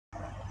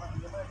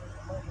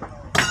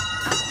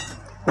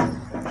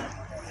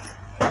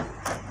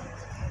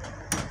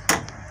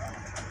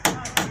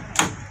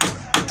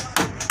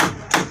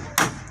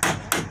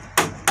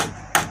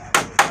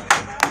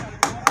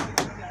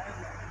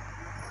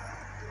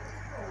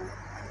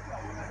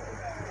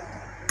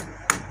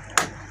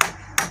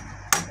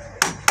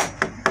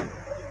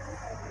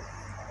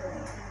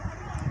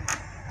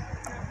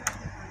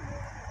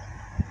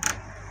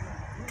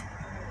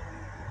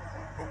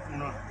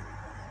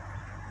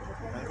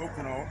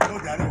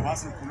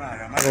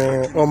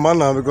Oh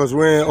man, because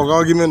when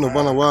argument no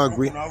bana wa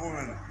agree.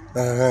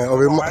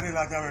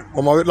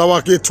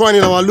 Lawa ke 20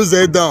 na wa lose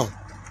it down.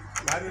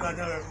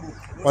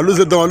 I lose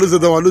it down. I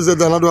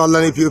don't allow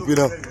any people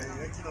now.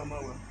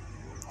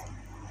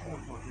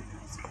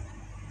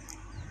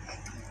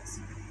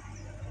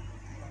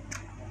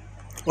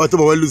 What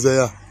about lose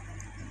it?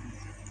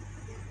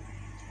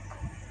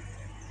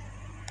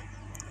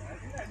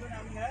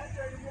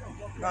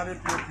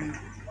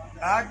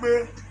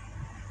 Agbe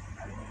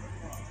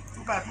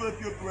tuka tu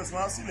epi opu ẹ̀sùn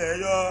asílẹ̀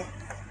ẹ̀yọ́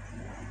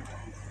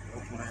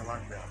ọkùnrin ẹ̀wà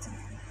gbẹ̀ àti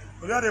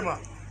obiadema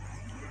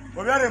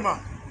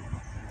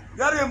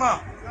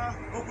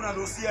ọkùnrin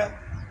ló sí ẹ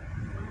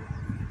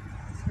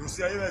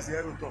yíwẹ̀ sí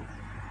ẹrù tọ̀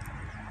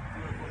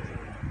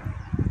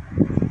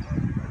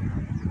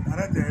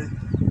àrẹ́tẹ̀ ẹ̀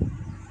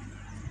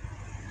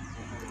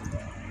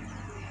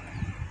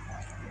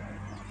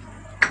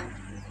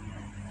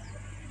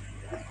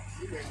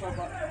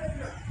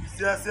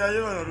sí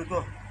ayéwẹ̀ ẹrù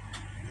tọ̀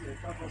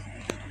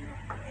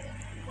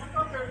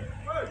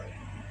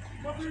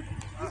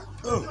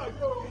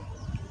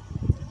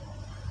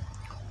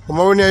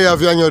Oma woni ya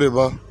fi anyore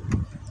ba.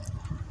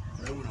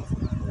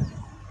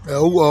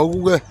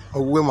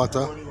 Ogugwe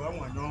mata.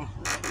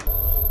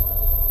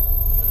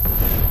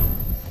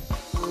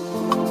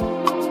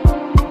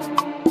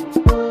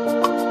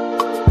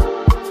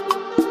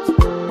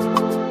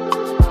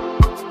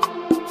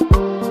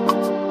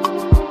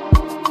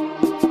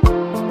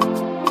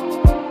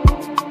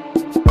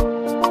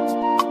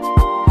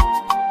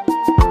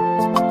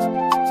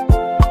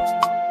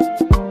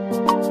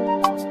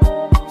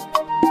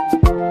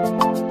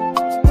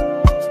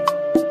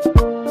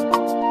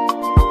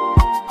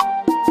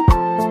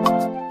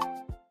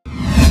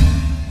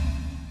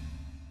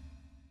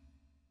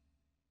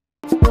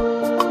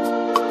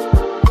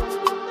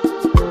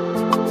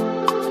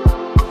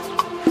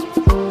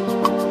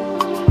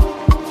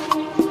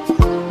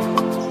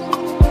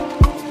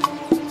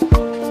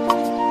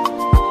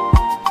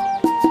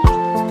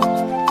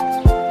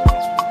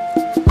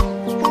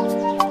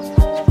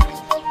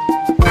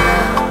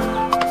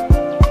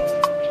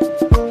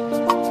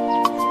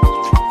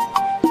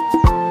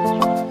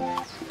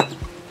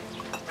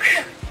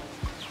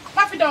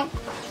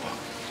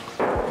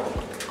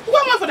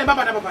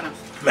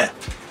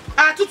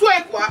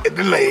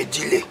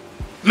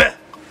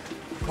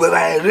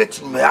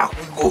 Me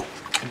akugo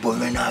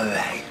bomena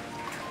rai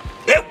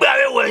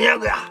egbawe wonya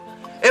ga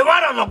e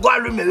wara no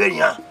gwalu me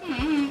wenya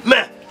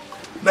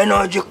me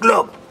no ji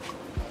club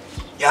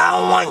ya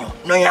wanyo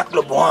no ya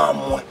club wa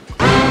mo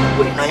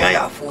we na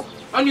ya fu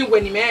oni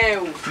we ni me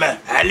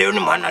ale oni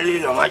mana le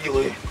lo ma ji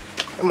we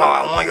ma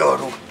wa won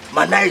yoro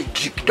mana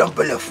jik don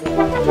bele fu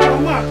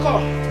ma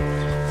ko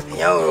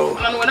ya o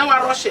na no na wa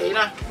rush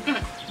ina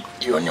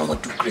you only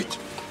want to create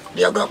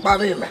they go pa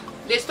me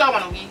they stop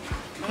one of me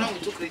no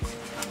want to create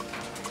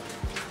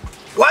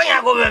why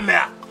you go me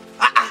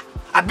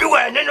I be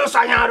where no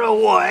sanyaro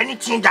war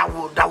anything that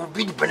would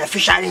be the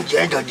beneficiary in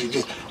the end of the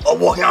day or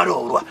war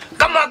yaro.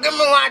 Come on, give me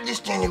one this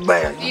thing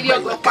by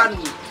idiot go pan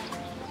me.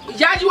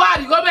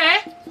 January go me?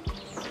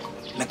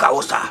 Make a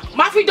osa.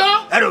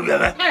 Mafido? Hello, me.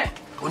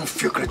 One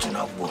secret in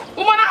a war.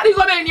 Umana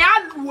go me ni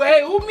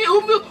alwe. Umi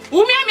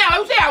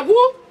I say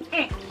awu.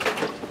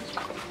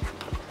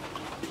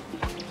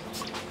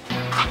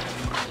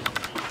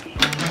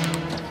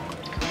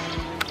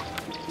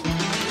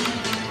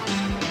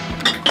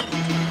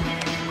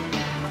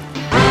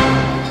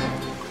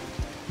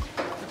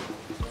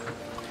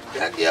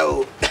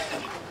 Yo.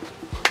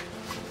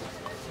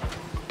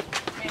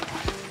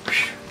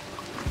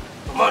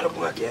 Come on,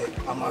 come here.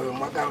 I'm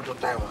going to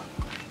Taiwan.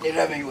 They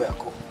never you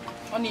echo.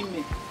 Only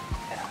me.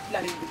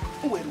 Larry,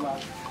 who are you?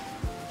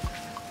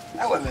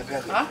 I want me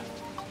back. Huh?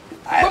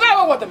 I don't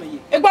know what I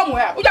mean. A bomb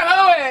where? We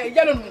are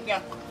yellow.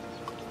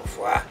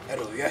 For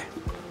hello, yeah.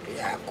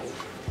 Yeah, cool.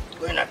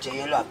 We're not a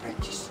yellow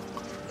apprentice.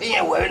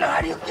 Here, we're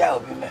not a cow,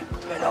 me.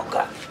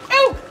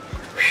 Oh,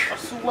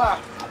 Suwa.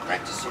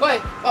 Boy,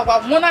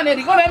 Papa, Mona,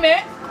 they go me.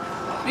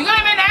 You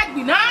got me like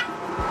me, nah?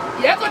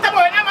 You got to go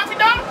and have a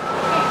fit on?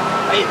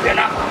 I been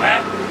up,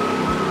 man.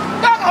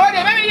 Don't hold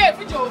it, maybe you have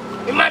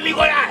to. You might be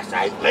going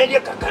outside, maybe you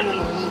can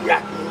know.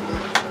 Yeah,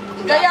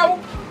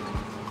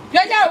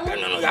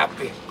 no,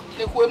 happy.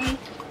 The women,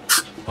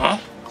 huh?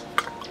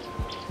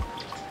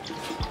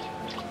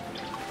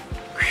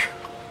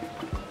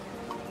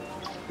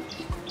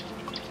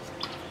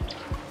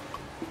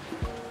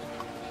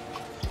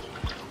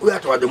 We are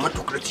to the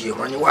motor critique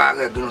when you are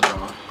going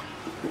to.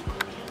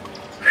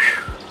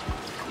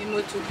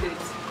 You too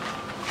great.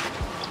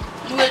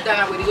 You will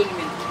done with the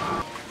women.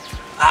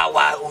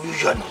 Our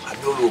usual,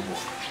 adorable.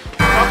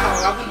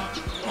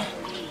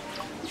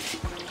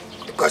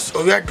 Because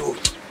we are do,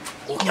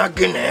 we are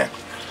going there.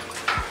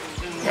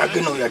 We are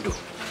going to do.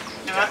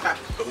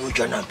 We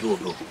cannot do.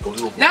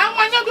 Now,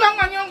 when you go,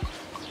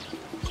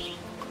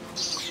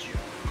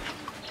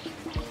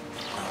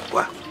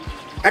 what?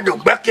 I do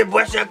back a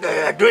boy,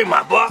 doing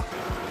my boy.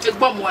 Take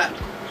bomb,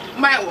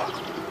 my work.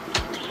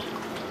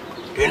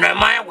 You know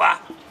my work.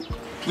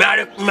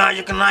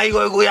 Magic and I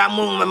go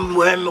among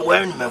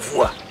when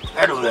before.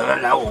 I don't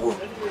know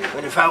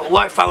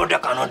what found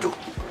that cannot do.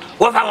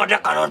 What found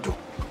that cannot do?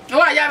 No,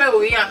 I have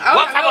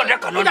what found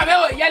that cannot do?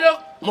 Yellow,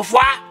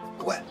 Mufwa.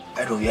 Well,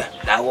 I don't hear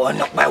that one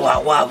not by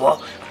one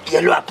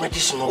yellow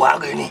apprentice in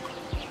Wagani.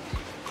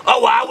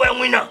 Oh, I went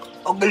winner.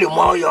 Oh, Billy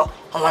Moyo,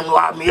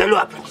 and yellow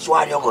apprentice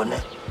while you're gone.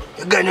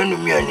 Again, in the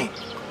muni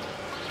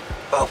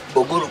of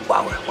Boguru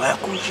power. Where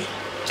could you?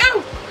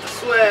 Oh,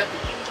 swear.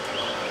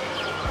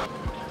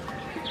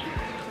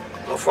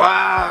 Before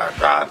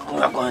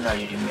I'm going to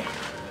lead me.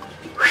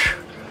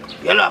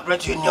 Yellow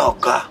apprentice in your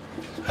car.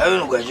 I don't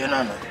know where you're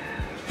not.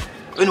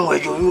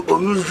 Anyway, you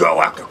use your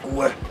work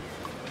away.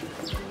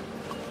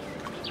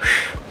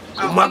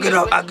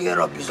 I get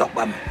up this up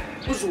by me.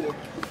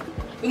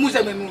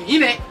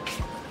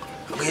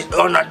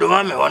 On a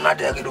domain, on a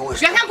day, you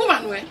can't come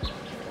on.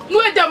 No,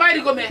 the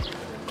mighty go, man.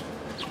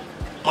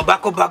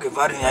 Mobacco back if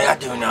I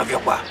didn't have your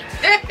bar.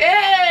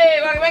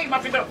 Hey, my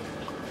fiddle.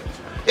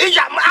 It's a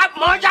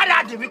more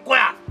than to be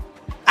quiet.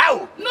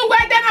 Oh, no,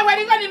 why then I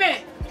went on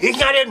me? He's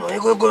not in, we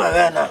go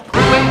around now.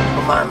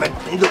 Mamma,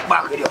 you look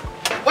back here.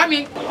 What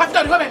mean? What's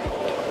the woman?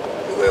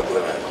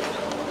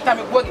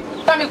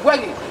 Tommy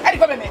Quaggy, I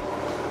come in.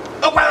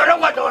 Oh, I don't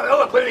want to go.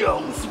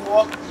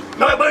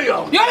 No, you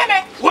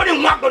what do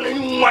you want on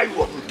my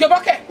work? Get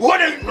okay.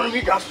 What is what do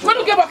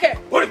you get okay?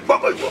 What is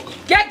Bobby?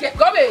 Get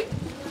go away.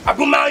 I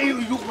go marry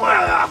you,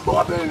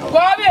 Bobby.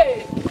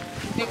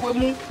 You will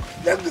move.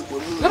 Let me go.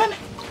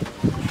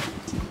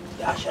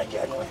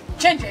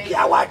 Change it.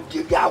 I want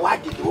to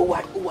do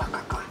what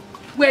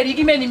where you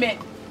give me any men?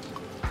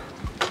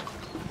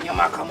 Your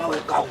come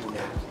away, cow.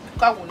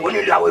 When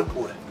you allow it,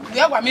 we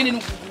have a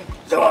minute.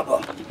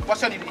 Zawaba.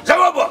 What's your name?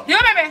 Zawaba. You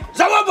remember?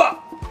 Zawaba.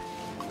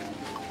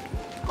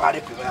 Do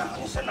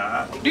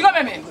you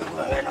remember me?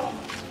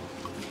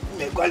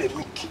 Me call it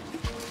Mickey.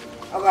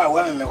 I got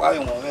women, me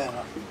calling one.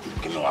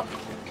 Give me one.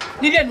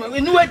 You didn't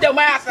know where the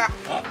master.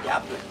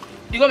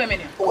 Do you remember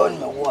me? One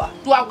more.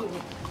 2 hours.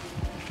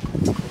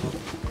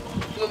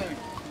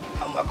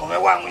 I'm not going to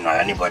want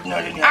anybody. I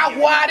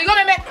want to go,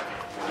 me.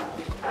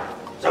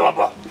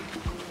 Zawaba.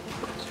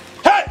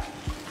 Hey!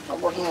 I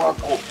want to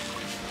walk.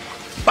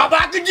 Papa,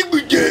 did you be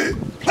there?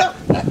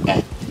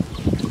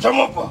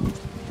 Samapa.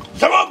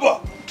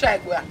 Try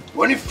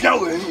when if you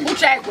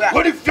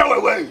what if you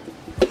away?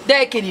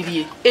 There can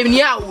be a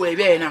near way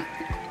there now.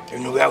 You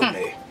know,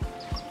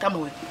 come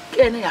away.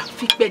 Can I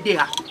fit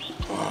better?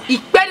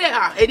 It's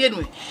better,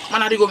 anyway.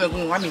 Man, I go make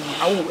one. I mean,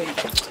 I won't.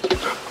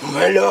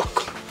 Well, look,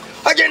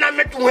 I didn't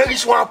make where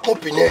this one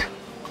pumping there.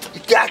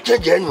 It can't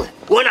change anyway.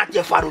 One at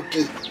your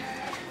faruti.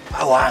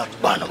 I want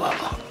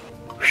Banaba.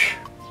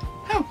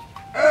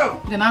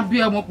 Oh, then I'll be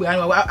a mock.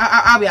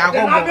 I'll be a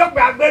go.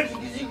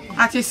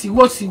 I just see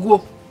what you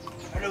go.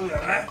 I don't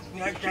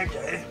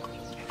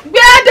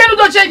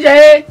know, change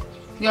it.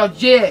 Your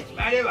J.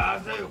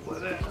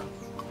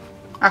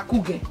 I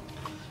cook it.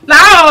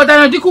 Now,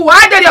 then you could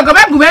why did you go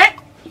back to me?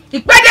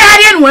 It's better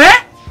anyway.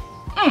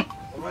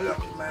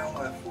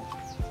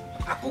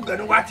 I cook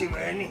and watching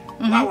any.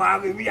 Now,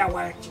 we are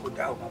white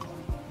without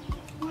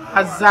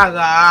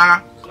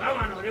Azaga.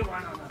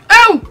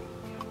 Oh!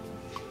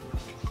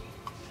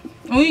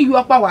 Only you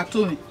are power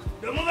to me.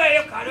 The moment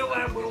you can't go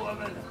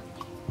over.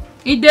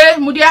 Ide,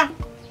 Mudia.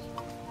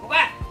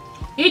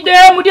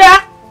 Ide,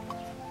 Mudia.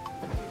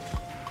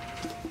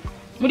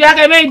 Mudia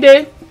came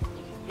ide.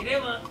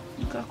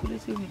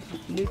 Calculating.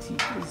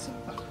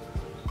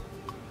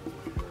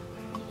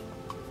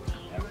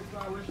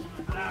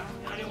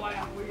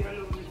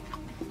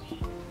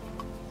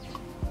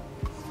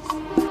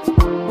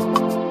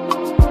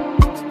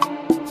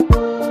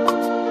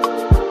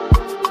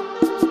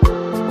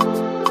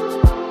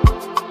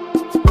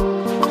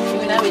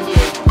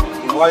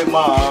 Why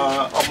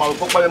ma my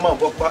papa ma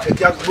papa e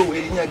kia gbo we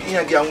yin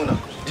gi anwu na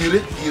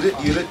dire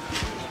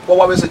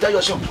what we say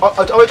your shop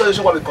always tell you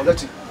shop we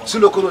collect si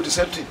lokoro the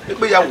same thing e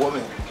pe ya wo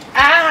me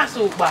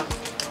so pa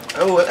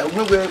we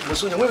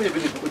so we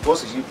be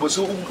boss yi bo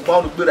so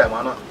ma no gbera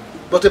ma na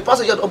but the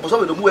passenger o bo so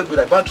we do mu we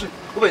gbera battery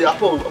we ya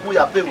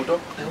pay we do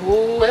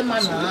e ma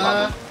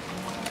na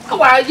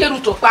wa yeru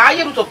to pa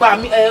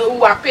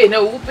wa pay na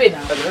o pay na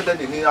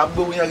e ni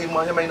agbo yin gi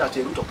ma na ti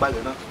yeru to pa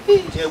le na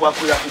ti wa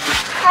ko ya ku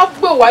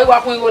agbo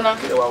wa kun go na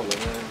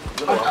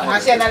na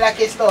se na la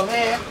ke store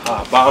me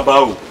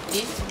baba o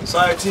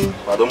society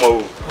padomo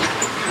o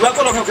wa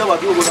ko lo kan ke wa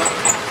bi o na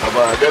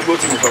aba de go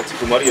ti mi kan ti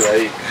ko mari ra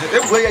e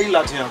gbo ye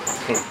ila ti an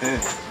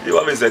e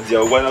wa be se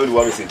dia o wa na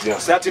wa be se dia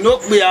society no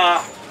pe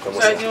a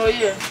society o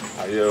ye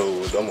aye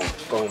o domo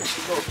kon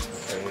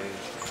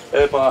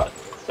pa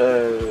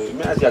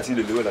me ati ati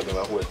le lewe la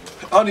gba ko e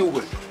oni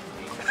we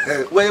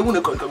we wu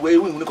ne ko to ye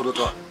wu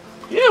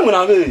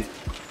na be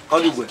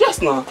oni we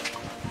just now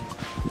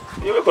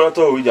you we ko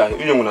to we ja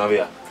you wu na be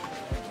ya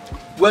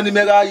when the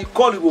mega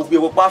call you be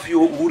pa fi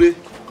owure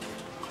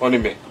oni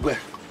me we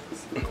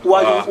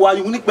why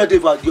you unique birthday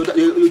for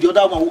the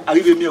other one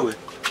arrive me we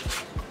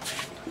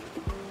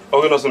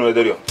o no so no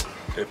ederio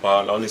e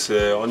pa la oni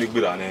se oni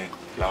gbira ni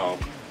la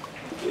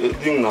e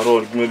din na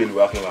ro mi le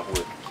wa kin la ko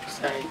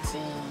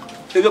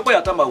If you pay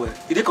your time away,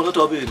 you dey come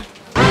to obey.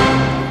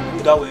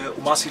 That way,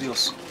 more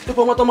serious. You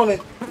put my time away.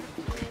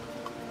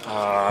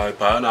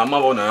 Pa na ma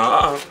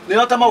bona. Ni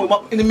na time away,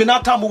 ni me na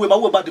time away, ma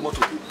wo ba the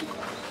motor.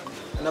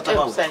 Na time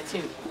away.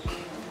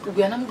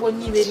 Ugu na mbo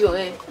ni beri o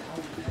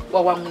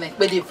wa wa mun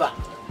pe deva.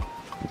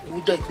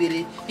 U do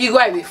igbere.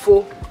 Igwa iwe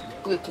fo.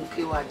 We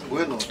kunke wa de.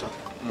 We no ta.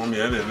 Mommy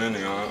e be me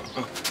ni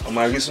o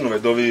ma gisu no be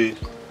do be.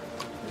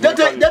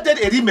 That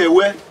eri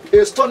mewe.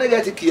 E stone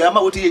get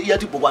kiyama woti ye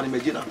ti boba ni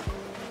mejina.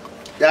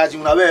 Ya ji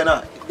una be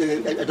na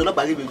e do na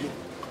bari beju.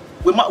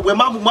 We ma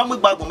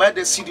gbagbo ma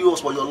dey serious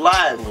for your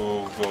life.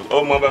 Oh God.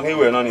 Oh ma ba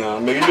hiwe na ni a.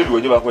 Me ile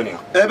duwe je ba ko ni a.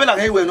 E be la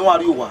hiwe no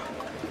wari uwa.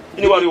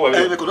 Ni wari uwa.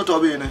 E be ko to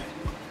be ni.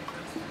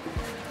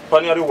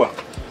 Pani ari uwa.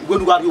 We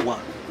nu wari uwa.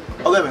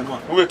 O be me no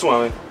a. We tun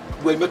ame.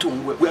 We me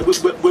tun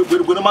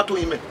we no ma to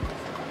ime.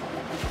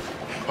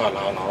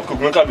 Ala na. Ko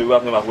gun ka be wa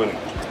pe ma ko ni.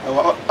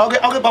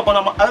 Okay papa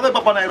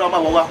na ira ma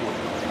wa.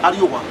 Ari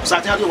uwa.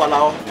 Sa ti ari uwa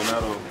la o. Ni na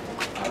ro.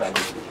 Ala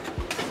ni.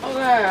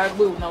 Oga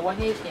agbe una wa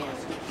he ke.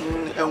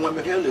 Enwe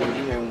me ke le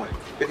ni enwe.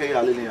 Be ke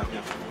ya le ni ya.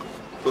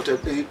 But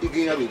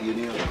igin ya be di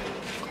ni ya.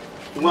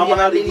 Nwa ma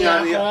hari gi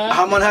ani.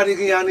 Ha ma hari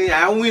gi ani.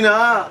 I win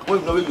na. We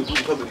no be you do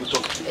because be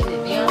talk.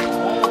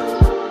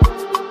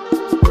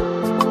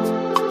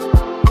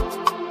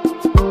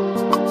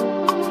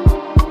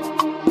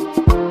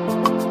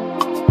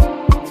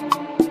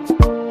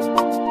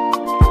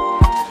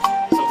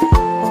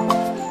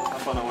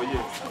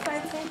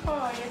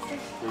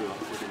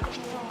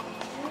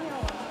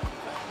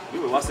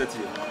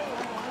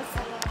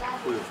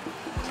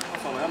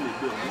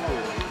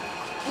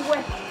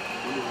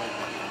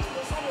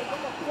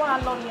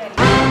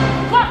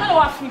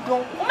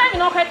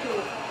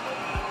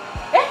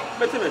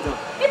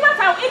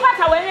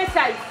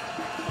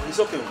 It's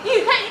okay.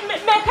 You can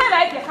make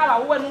like the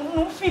color when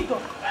you fit.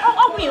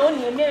 Oh, we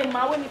only name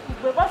my when you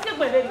could. What's it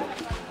with it?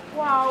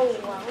 Wow,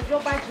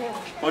 your budget.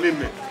 Only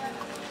me.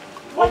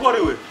 What about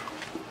you?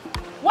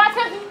 What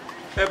is it?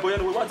 Eh, boy,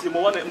 we want him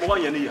more than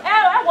you.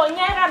 I want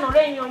you to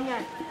rain on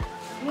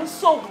you.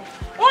 So,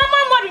 one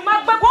money,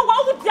 my back,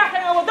 what would Jack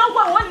and I don't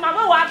want one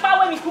mamma walk by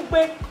when you could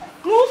pay.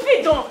 No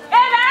feet on.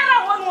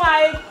 Ever one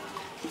way.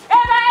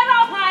 Ever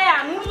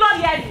higher, not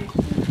yet.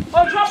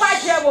 O jo ba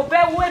je wo be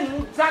wo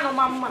nu zanu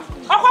mama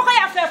okoko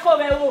ya fe fo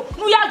be wo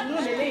nu ya dunu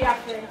le ya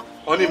fe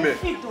oni me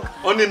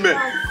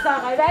sa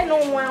ga dai no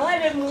wa we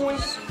be mu e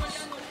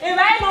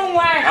dai no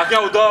wa ake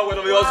o do we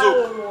no be ozo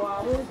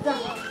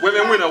we me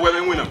wina e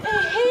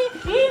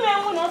me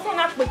wina se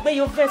na pegbe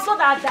yo fe so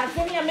that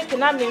se ni make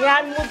na me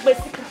ya mu gbe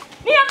sika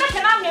ni ya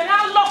make na me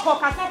na loko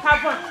ka se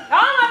ka van e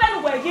won ma be nu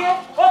we ye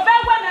o be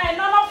we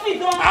na no fit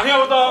don ake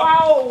o do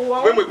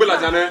we mo gbe la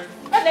jane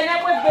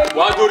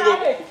wa do ri go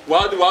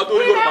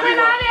pari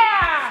wa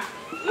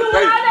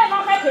hey no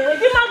me pe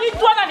di ma gi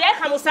do na de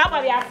ka mo sa ba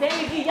ya se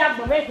ni gi ya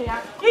gbo me pe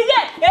ya iye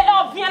e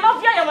obia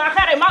yo ma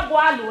kare ma go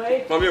alu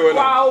e mami we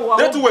na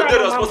they too we dey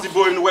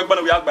responsible in we gba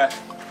na we agba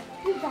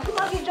di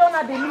ma gi do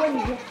na de ni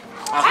ni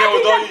ake o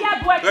do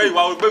hey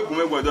wa o gbe gun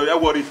me gbo do ya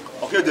worry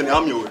okay de ni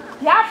ami o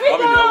ya fi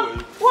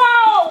do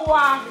wow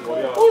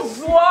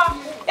uzuo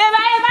e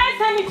ba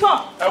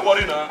senator e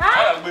worry na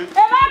aya gbe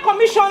e ba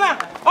commissioner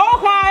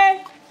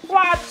okay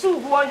wa tu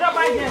wo jo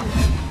ba je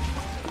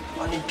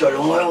Oni tolo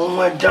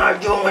won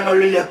dajo won no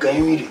lele kan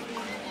mi re.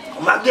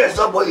 O ma ge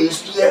so boy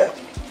is here.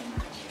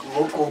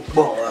 Mo ko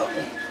gbon wa.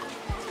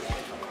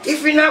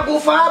 If you not go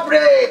for a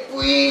break,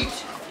 quit.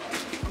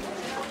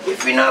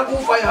 If you not go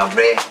for your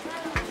break,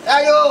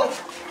 ayo.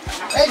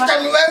 Next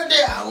time you out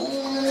there,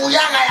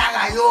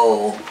 yaga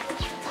yo.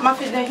 Ma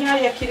fi de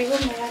hiya ya kirigo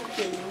me ya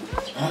kiri.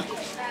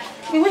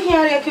 Ni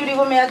hiya ya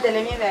kirigo me ya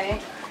dele mi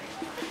ba.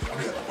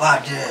 Wa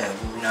de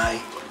nai.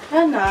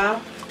 Na.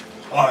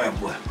 Oh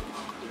boy.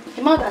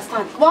 You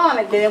understand? Wa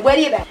me be where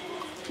you be?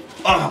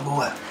 Oh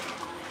boy.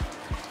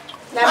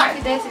 Na ma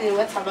fi de ti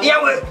what about?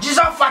 Yeah, well, Jesus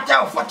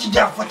 40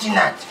 day 40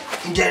 night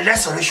in the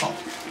resurrection.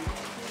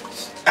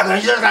 I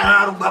can just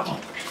go back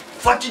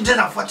 40 days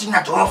and 40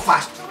 nights all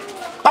fast.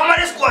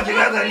 Primary school je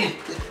ga ni.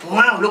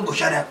 Wọ́n lo go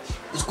share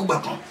school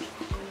back on.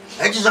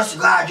 Jesus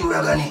ga ju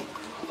ga ni.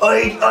 O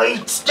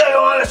stay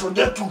on so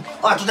dey too.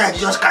 O to that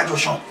Jesus ka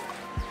joshon.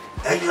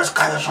 Jesus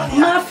ka joshon.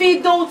 Ma fi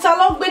do ta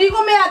lo gbe di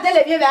ko me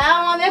adele bi be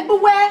àwọn e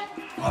gbuwe.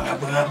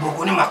 Wọ́n gbo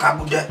ko ni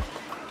makabu de.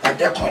 E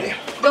de kon le.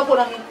 Do ko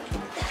lo mi.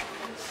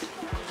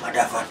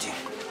 Madafati.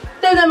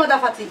 De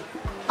Madafati.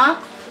 Ah?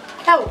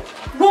 Ewo,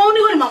 bo ni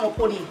ko ni ma mo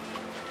ko ni.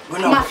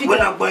 Ma fi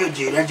na gbo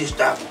e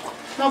register book.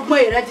 No gbo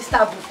e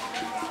register book.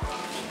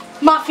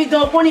 Ma fi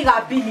don ko ni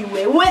ga bili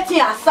we.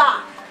 Wetin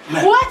asa?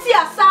 Wetin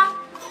asa?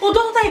 O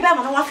do ta ibe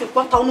ma na wa fi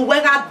pota onu we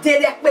ga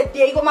dele pe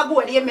de ko ma go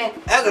we me.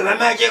 E go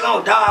me je kan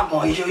o da wa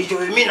gbon iso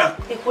mi na.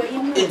 E ko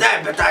yin. E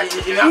da beta I go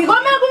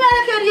me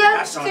ke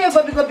rie. Say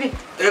go bi.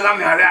 E ga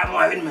me are mo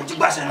e me ti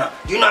gbase na.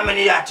 Do you know how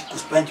many years to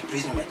spend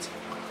imprisonment?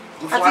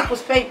 I think we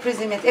spend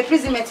imprisonment.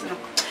 Imprisonment no.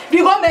 We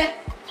go me.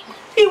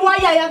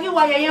 Iwaya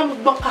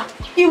mugboka.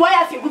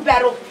 Iwaya fi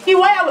gubero.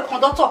 Iwaya we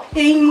conductor.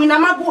 Mwina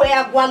magu e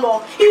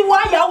agwalo.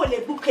 Iwaya we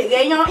le buke.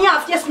 Yan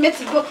afie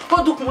smeti go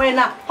dukun e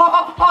na.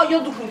 Yo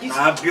dukun dis.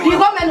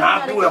 Igo menu.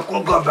 Abi we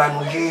kun go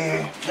banu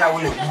ye. Ya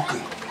we le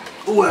buke.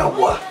 Uwe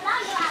wa.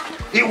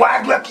 Iwa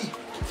agweki.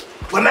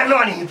 We me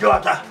no ni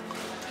ipiota.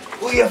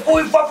 Uye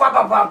fu fa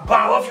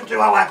ba o fi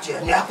wa wa tie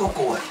ni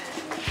akoko we.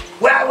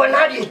 We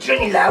na di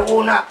training la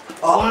wo na.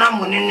 O na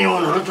munini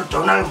won ro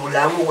to na mu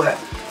la wo we.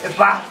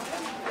 Epa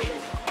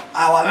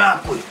awa me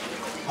akoi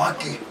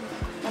waki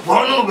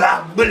wonu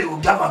ga gbele o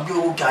jama bi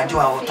o ka jo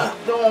awota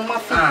don ma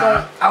fi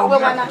don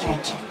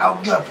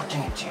I'll give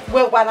opportunity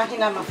we wa na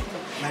hina ma fi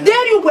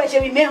there you go je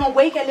bi me hon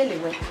we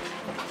kelele we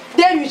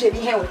there you je bi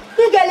he we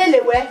kelele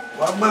we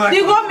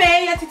di go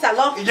me ye tita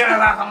lo ijere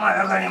ba ka ma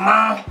ga ni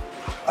ma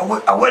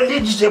awe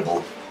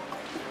legislable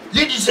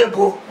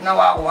na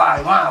wa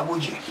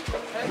awoje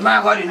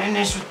ma go ni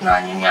ni suit na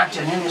ni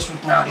ate ni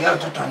suit na re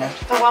to to ne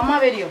wa ma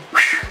be dio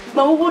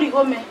gba wo ri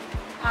go me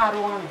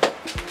Arome.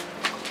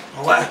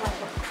 What?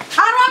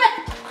 Arome.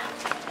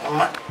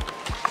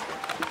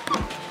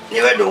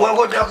 You do one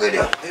go talk with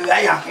you. You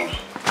are yakin.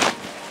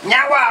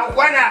 Nyawa,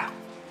 wana.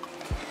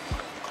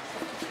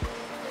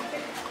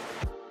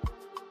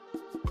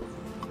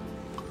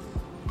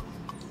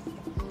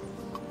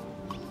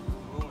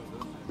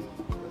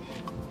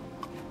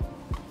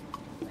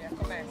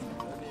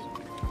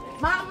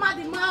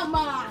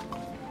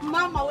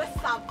 Mama,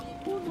 what's up?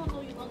 Oh,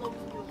 no, you don't know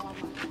who Mama.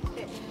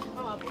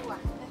 Mama, boy.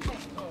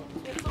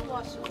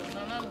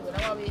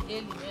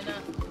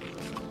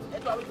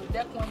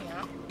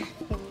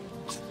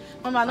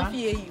 Mama, no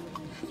fear you.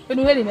 When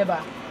you hear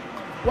never.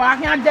 Why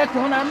can't that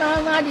one?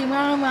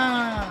 Mama.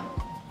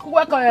 Who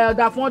work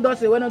that phone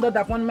does when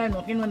that phone man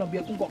or him be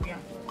a cook.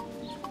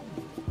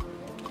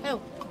 Oh,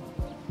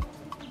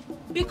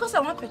 because I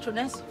want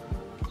patronize.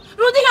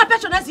 You think I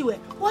patronize you?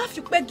 What have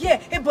you begged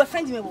a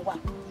boyfriend?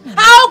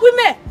 How we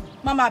met?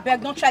 Mama, I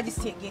beg, don't try this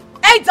thing again.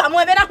 Hey, damn,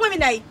 we're not women.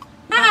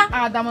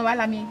 Damn,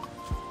 I mean.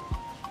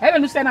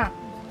 Even Lucena,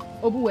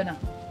 Obuena.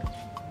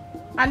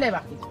 I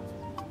never.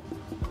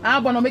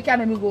 I'm going to make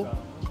an amigo.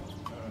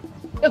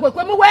 If we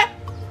come away,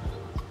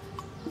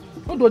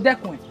 who do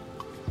that coin?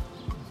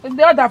 If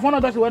the other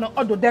phone does when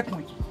I do that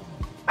coin,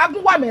 I go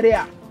one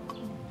area.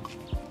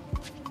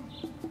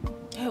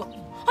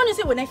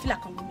 Honestly, when I feel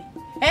like I'm with me,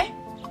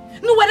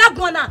 no, when I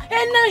go now,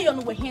 and now you're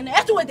not here,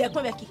 that's where they're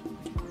coming back.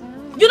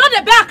 You know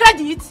the bank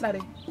credit?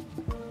 Sorry.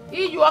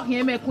 If you are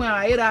here, make one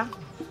era.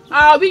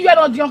 I'll be your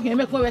not young here,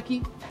 make one back.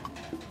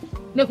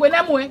 Na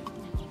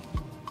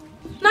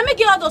me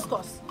get all those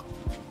costs.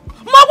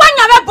 Mo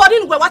wanya be body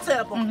ngwe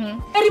whatever.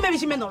 Eri me bi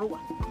ji me no ruwa.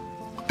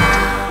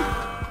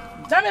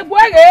 Jame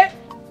boye,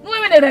 no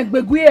me na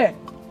gbegu e.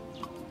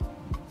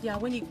 Ya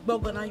when you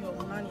gbogo na your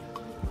money.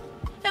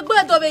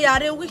 Egbe do be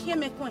yare we hear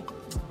me coin.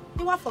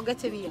 You want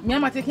forget me. Me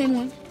am taking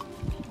one.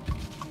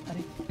 Are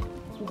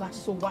you got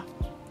so wa.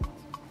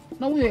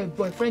 No we a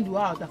boyfriend you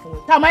out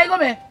for. Ta mai go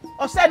me.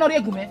 O say no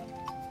regu me.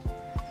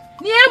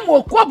 Ni e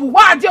mo kobu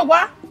wa de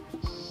wa.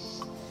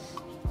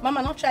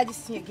 Mama, not try this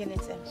thing again.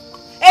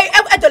 Hey,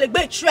 I don't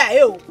like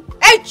try.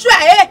 Hey,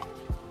 try.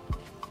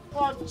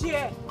 Oh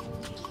dear.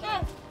 I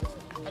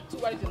too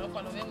worried to not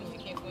find me. You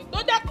can't go.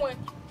 Don't that point.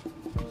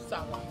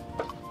 Sawa.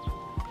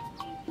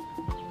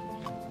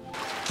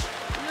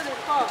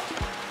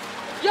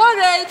 You're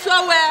ready to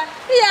wear.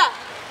 Here.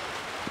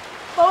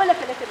 Oh, look.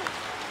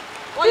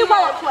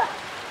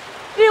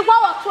 You go.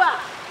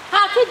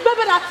 I think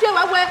baby that here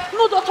where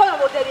no doctor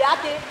over there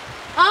yet.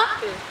 Huh?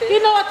 You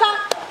know what?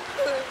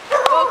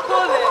 Oh,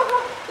 cool.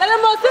 Let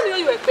me tell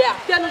you a bear.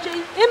 Denuche.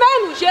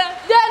 Emmanuel.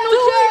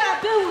 Denuche.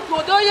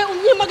 Denuche. Do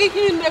you make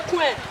him make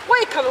queen?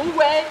 Why come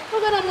away?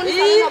 We're gonna only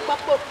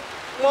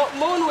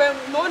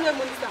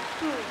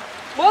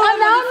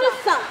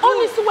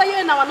see why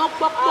you're now not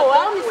back.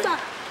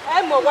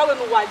 I'm more well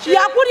than watch. You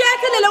are good at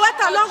the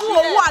letter long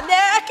one.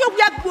 I can't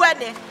get good.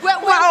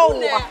 Well,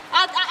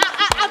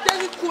 I tell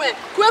you, queen.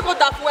 Quick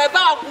that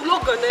forever.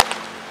 Look on it.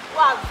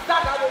 Wow,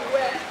 that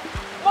away.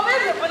 Well,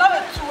 maybe when I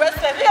went to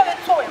West End, they have a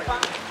toy.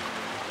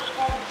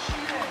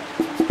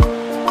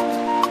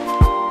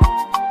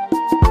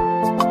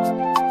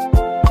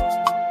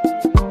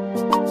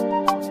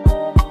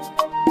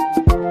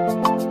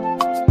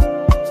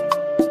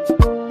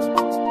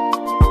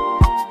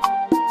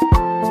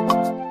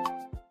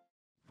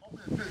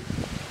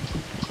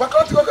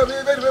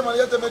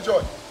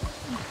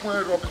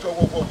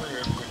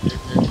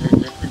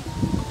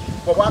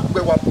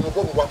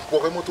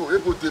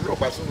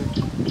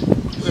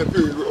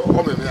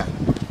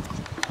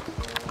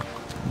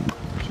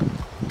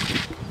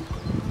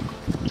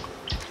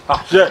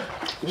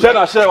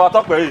 Share what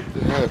up here?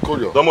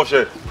 Don't more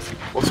share.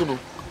 What's up?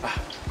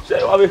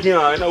 Share what we here?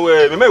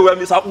 Anyway, me we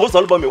miss up most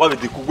all about me what we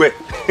dey cook we.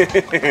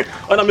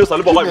 Ona me all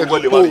about what we go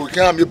le wa. Oh,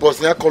 can me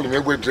boss na call me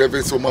we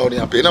drive so ma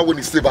on pay na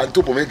when save and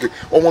to me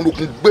o won ku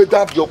gbe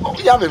that your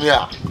ya me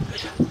a.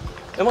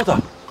 E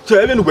mota.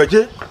 Share even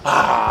gbeje.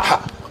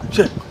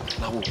 Share.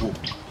 Na wo wo.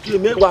 Share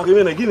me wa ke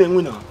me na gi na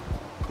nwu na.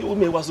 E wo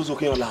me wa so so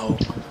kin la o.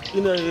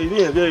 You know, you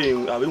don't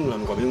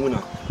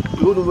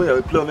know where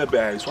you play on by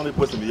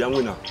 100% the young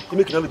winner. You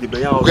make another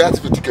debate. We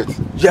have a ticket.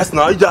 Yes,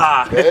 now,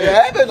 yeah.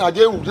 Then I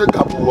did with the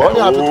couple. Only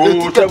have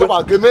a ticket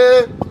about give me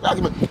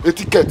a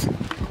ticket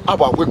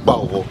about work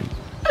bow.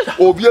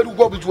 Oh, we are to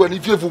go between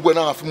if you went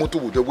off motor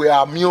the way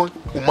I'm me on.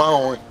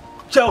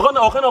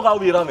 Cannot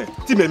be running.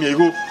 Timmy, you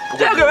go.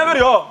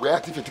 We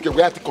have to ticket.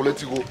 We have to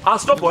collect you. I'll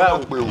stop for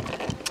you.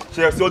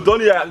 So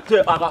don't you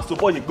have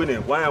support you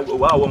winning? Why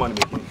woman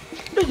making?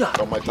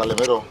 From my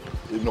telemero.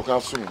 If no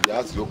can swim,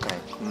 yes, you can.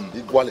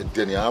 Equal it,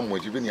 then I'm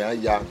with you.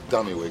 Ya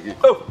damn it, we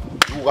oh,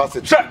 you got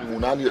a check.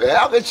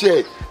 I can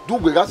say, do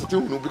we got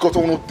to because I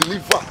want to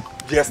deliver.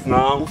 Yes,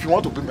 now, if you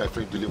want to be my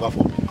friend, deliver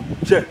for me.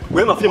 Che,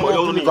 where my firma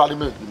only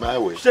my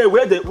way. Che,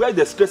 where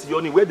the stress you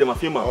only where the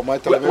firma. Oh, my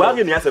telemero. Where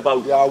can you ask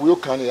about? Yeah, we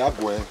can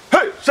go.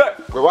 Hey, che.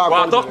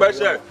 What talk about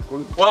che?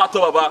 What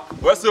talk about?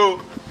 Where so?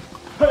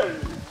 Hey.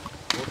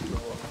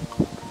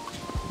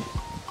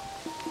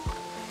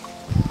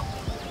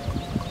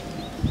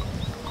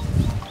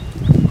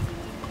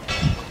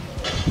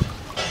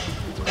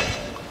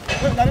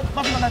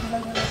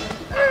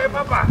 Hey,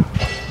 Papa.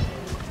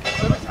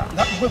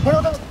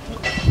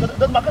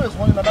 Don't matter this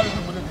one. Another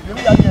people.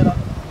 Maybe I hear that.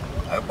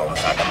 I don't know.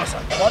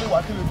 What do you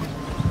want to do?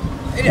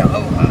 Hey,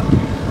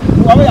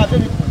 Why are you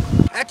doing it?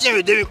 I tell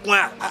you, David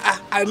Qua.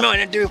 I know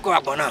I do it.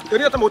 Quabona. You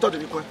need to motor the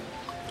vehicle.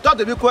 Start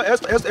the vehicle.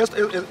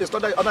 Is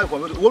started another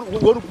one.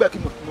 One back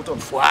in motor.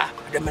 Fwa,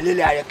 the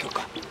Malaria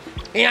cooker.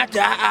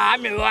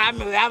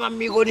 I'm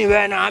amigo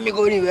anywhere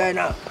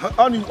now.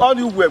 On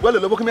you were well,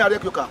 look me at the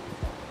cooker.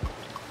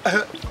 I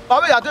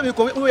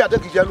think we are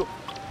taking yellow.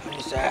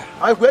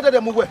 I waited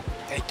them away.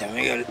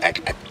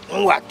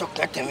 What took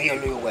that to me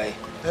away?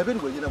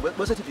 Everywhere, you know,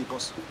 what's it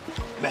because?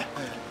 Me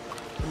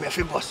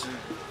boss.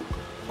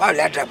 Well,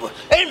 let that boy.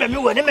 Hey, me,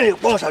 when they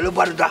bones are low,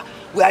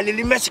 we are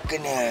really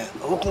Mexican.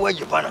 Walk away,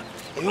 Japan.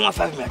 If you want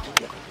 5 minutes,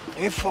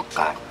 you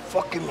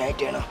fucking me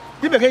dinner.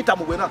 You make a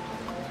time winner.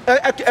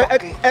 A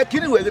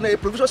kid with a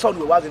professional son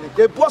with wagon,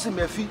 a boss in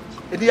my feet,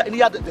 and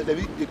the other,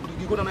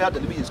 you go to the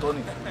living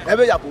stone.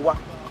 Every Yabuwa.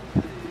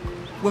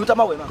 When I'm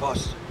away,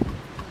 boss.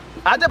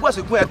 I don't was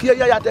a queer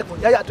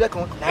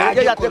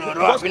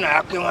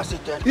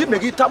you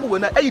make it time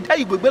when I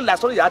will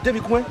last only at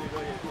David Quinn.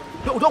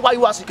 Don't why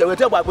you ask you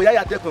tell why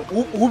I take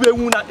who will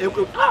win.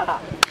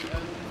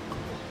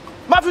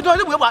 Mafi don't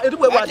know what it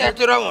will. I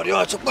don't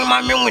know to put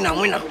my men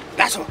winner.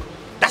 That's all.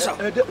 That's all.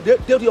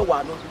 Did you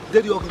want?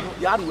 Did you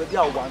yard with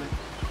your one?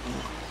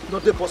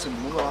 Not the person.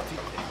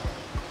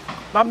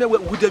 Mamma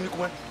would them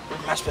quit.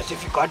 My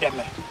specific order.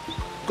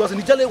 Because in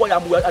Italy, why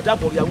I'm a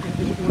double. I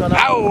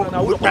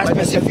would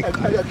specific.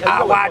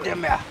 I want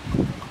them.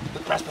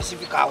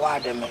 Specific. I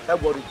want them.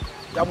 Everybody.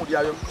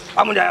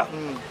 Yamudia.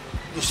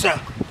 You say,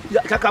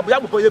 Kakabu,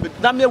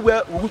 but Namia,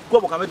 where we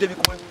go, come David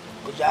Quinn.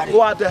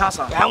 Go out the house.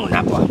 I'm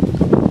not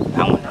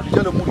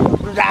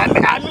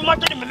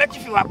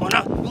if you are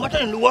not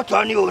in the water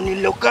on you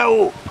in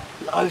local.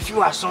 If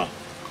you are son.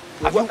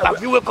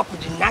 Have you woke up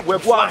with the night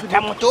before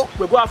Damato?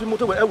 We go after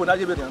motor wherever I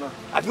live.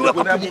 Have you woke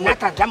up with the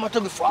night at Damato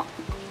before?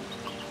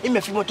 In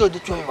the motor, the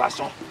 2 was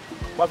on.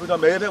 What we don't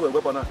make a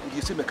weapon,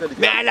 you see, mechanic.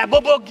 Man,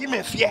 Bobo, give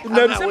me fear.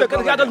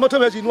 The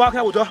motor is in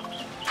Waka.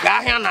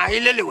 Gahana, he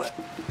lily.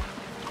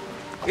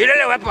 He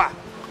lily weapon.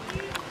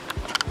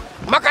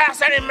 Maka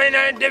said him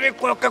and David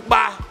Quack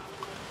bar.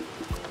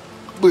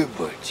 Good.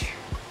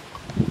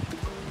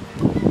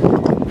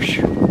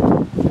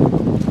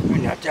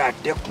 When I tell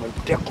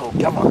Deco,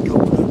 come on, you.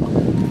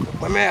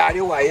 When I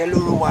do a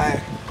yellow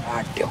wire,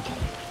 I Deco.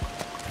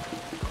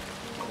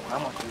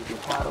 I'm going to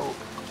follow.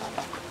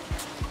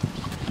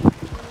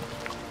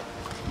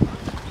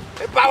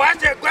 If I want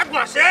to grab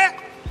my say,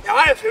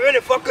 I feel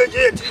the fucking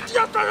jet,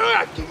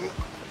 after you.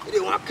 They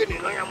want to kill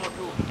you.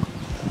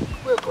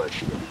 We're good.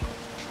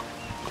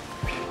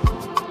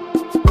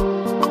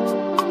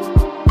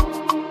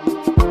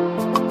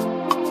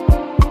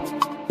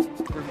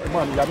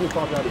 Man, il a mis ça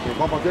en train de faire.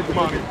 Maman, viens de me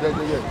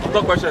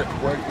Donc, question.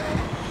 Ouais.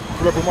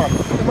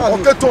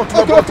 Ok, toi, tu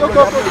vas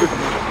pas.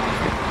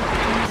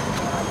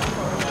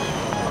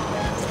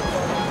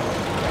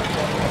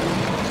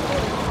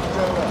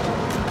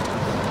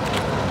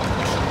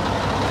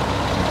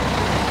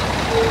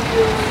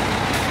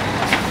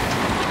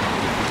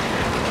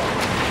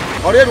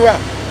 Allez, nous.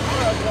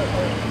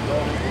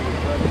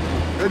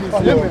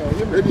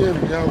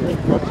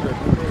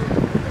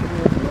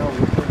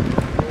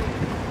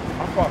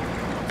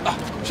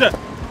 Chef,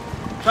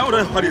 ça va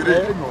pas dire.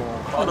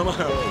 On a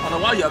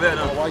why you there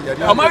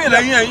now. Am I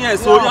like here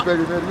so ya? Here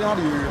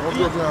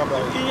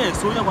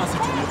so ya was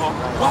it you.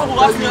 Wa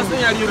wa afi yan say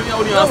ya ri ya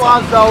ori asa.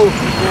 Wa za o.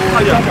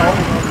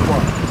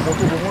 Mo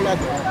to mo la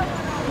do.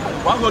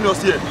 Wa go ni o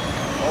se e. O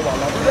wa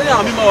la. Ṣé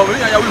ya mi ma o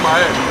ya wi ma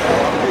e.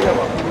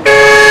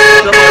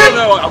 Ṣé ma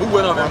le abu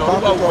we na me no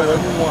wa wo e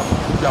ni mo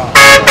ja.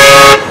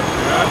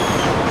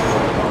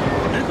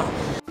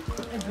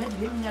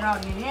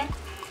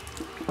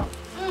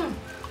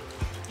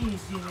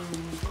 Easy.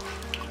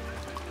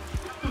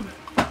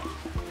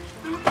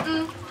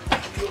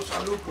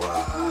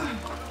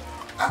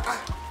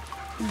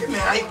 Give me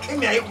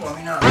a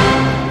woman now.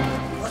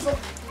 What's up?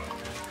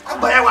 I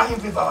buy a wine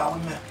for our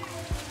women.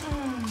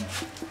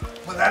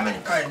 But I'm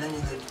in kind and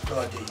you get to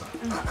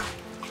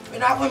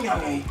when I win me.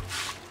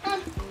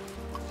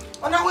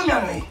 When I win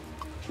me.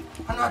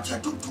 And I tell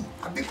you,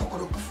 a big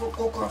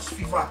cockroach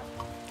fever.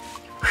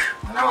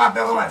 And now I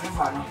bear my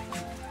fever now.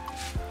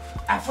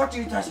 I 40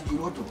 liters in the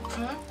road.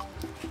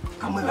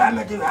 Come with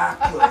me, they are.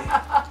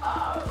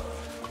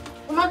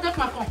 You might take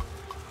my phone.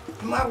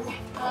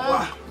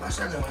 My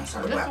second one,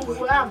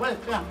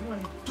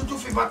 Tutu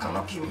fever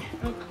cannot kill me.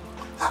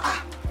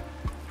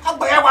 How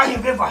buy a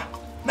wine fever?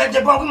 Make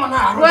the bone man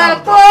out.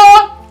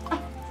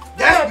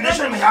 The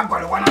explanation may have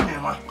got one of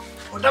them.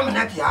 What am I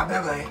not here? I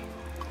beg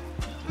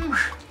you.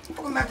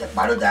 Who make the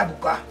bottle of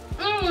buka?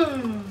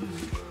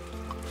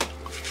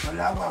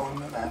 Allow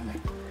me.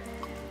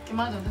 Come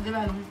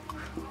on,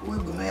 we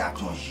go me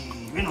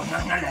atunji we no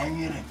hanya la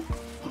nyere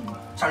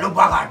salo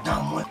baga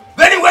damu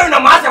very well na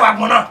ma se wa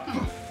gbona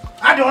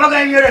I don't want to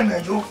nyere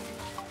mejo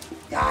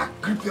ya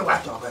grip wa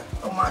to be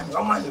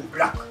o man in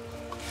black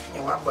e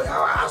wa boy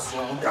ha aso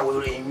da we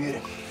re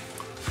nyere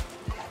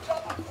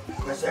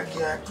we se ki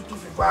tutu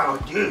fi fa o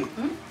de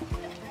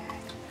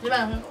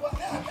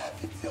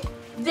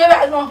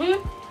deba no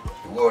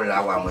wo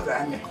la wa mo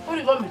ga me o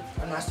ri go me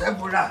na se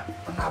bula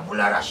na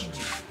bula rashidi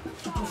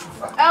tutu fi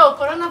fa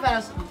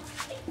coronavirus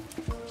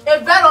a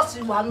virus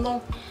wa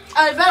no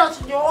a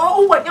virus ni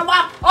o we de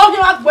wa o de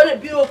wa gbele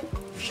bi o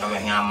so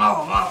me yan ma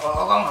o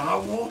na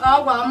wo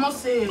wa mo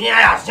se ni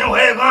aya se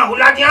we gan wo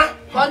la dian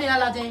ko ni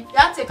la den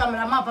ya te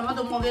camera ma ba ma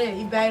do mo ge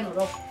ibe ai no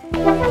ro ko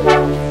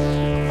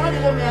ni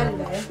go me ya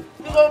ni dai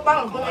ni go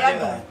pa go me ya ni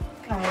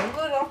ka e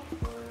go ro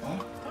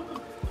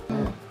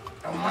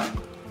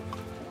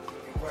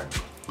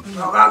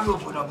Noga go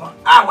for no ban.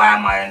 Ah, why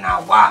am I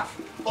now? Why?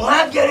 O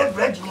ha get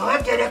bread, no ha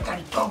get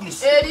can talk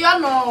this. You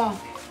know.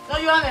 No,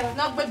 you are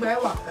not big by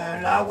what?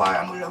 La why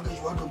am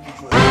luggage what to be.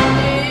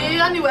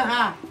 Anyway,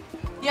 ha.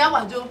 Yeah,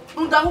 what do?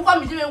 Who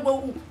come to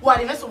go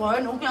what if it's war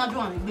no can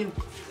do anything.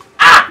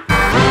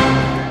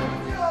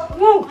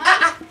 Woo!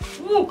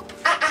 Woo!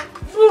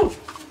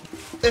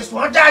 It's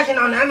one judging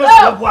on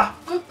Amazon.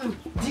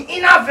 The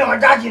inner film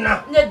judging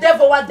now. The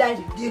devil what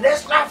died. The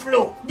restaurant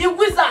flow. The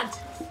wizard.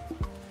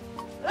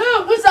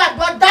 Wizard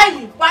what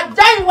dying? What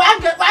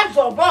get one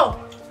for ball?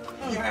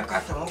 Yeah,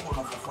 got to move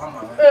on for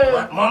farmer.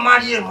 Mama,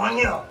 dear,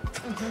 money. No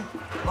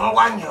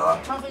 1 year.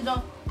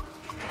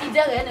 Is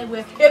there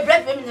anywhere? A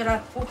bread mineral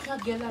who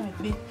can't get like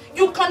me.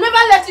 You can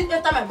never let it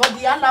enter my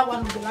body. Allah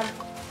one with the life.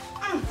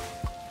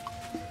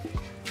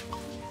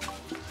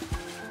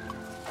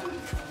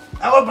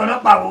 I open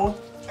up our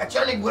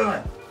actually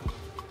women.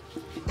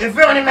 If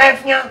you're only my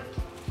friend,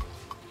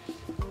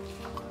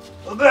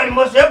 you're very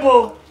much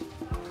able.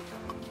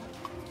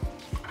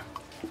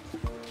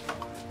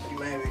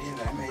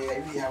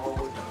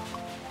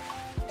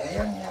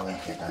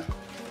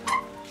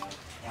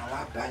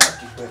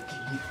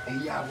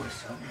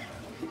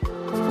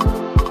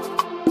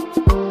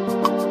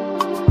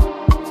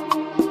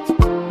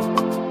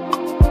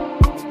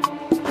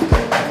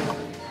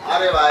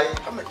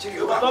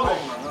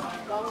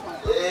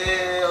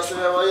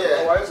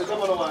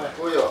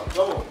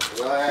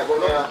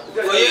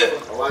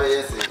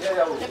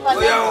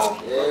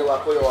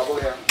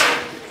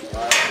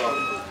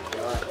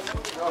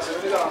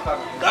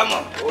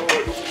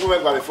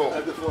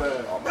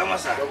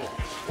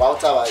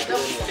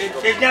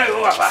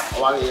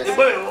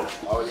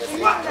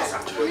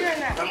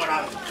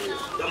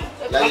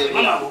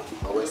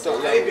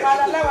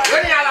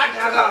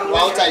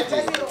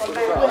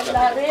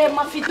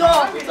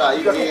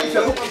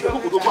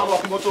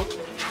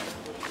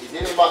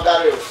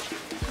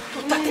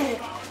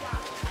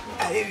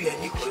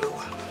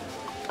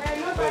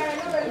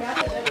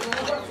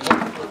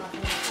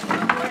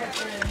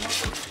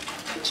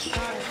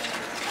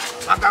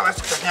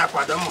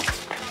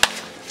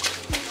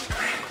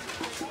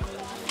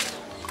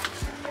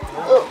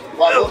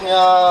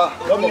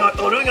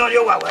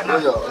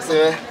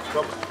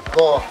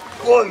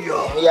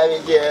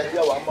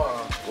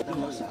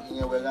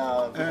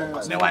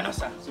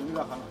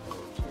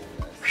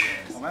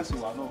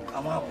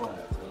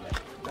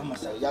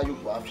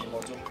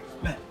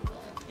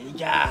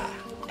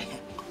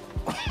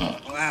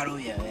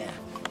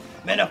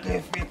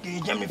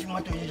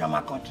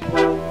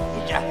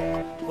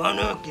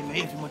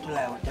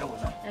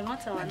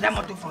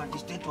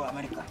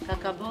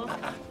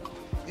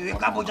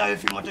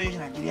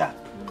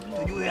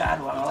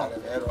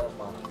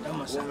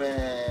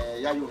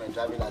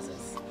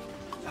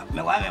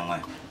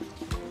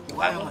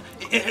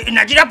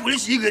 Nigeria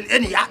police even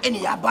any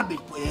baby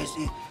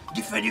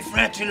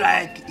different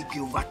like if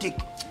you overtake.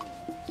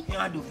 You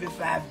have to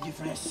 5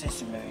 different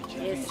sex marriage.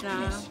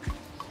 Yes,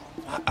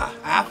 I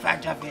have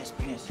 5 job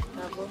experience.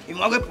 If you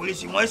go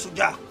police, you want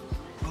soldier,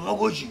 you want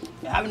go G.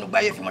 You have no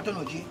buy if you want to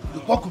know G.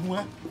 You walk with me.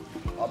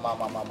 Oh,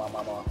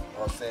 mama.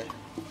 Say,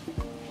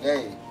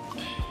 hey,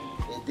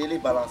 a daily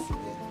balance.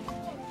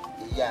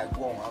 Yeah,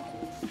 go on.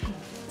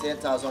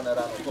 10,000 naira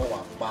no to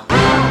one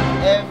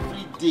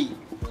every day.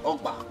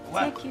 Ogba.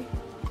 Thank you.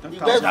 Every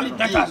day.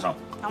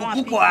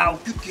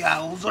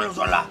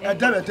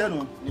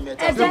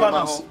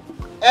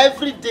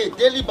 Every day,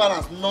 daily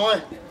balance,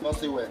 no, not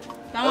say well.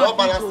 No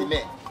balance in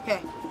me.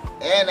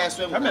 Eh, I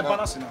swear. I'm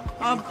balance now.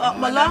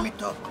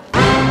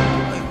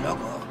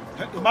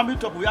 Mami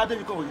top, we are there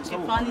because you saw.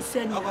 Funny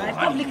saying,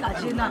 public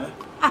agenda.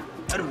 Ah,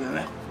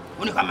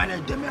 When come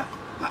manage them,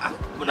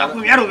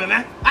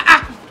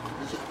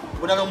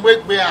 we don't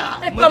wake me.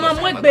 Come on,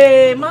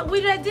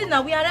 we ready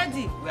now. We are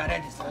ready. We are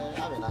ready, sir.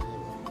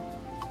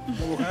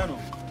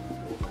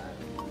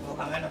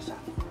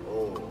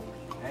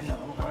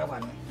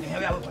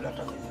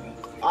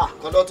 Ah,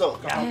 conductor.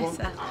 Yes,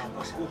 sir.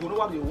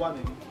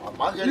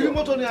 You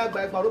motor ni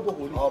agba robo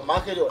ko ni. Oh,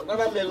 market.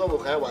 Nana me go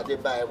kai wa dey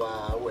buy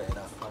wa we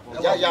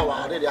na. Ya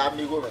wa dey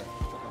amigo me.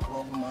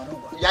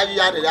 Ya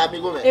dey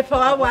amigo me. E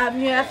pa wa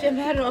mi afi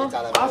mero.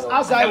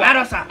 Azai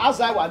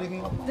wa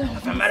ni.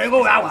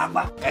 Marego wa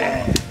agba.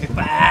 E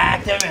pa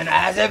teme na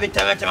as every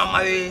time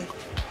mama we.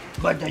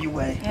 But you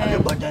way.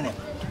 But then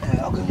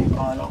ogini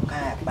kan lo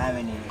kan pa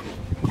me ni.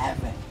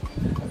 Afa.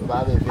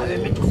 Ba be be.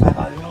 Me to fa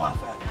ka mi wa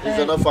fa. It's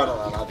not fun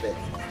on that bed.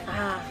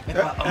 Where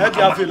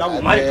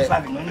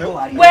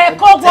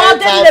go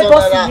the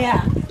boss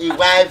here? If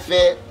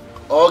I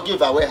or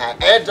give away her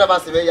air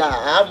drivers, I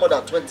have more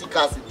than 20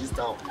 cars in this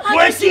town.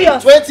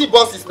 20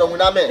 buses, no one.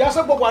 Yes,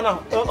 I one or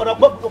a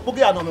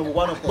Bugiano,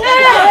 one of them.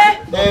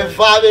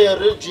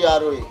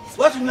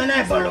 What's my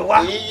name?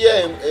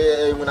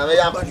 When I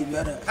am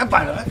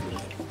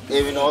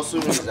even also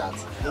that.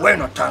 We're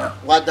not done.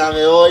 What damn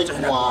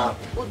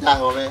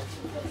it,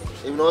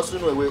 even also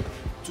know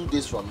 2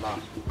 days from now.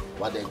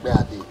 What they bear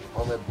day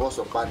on the boss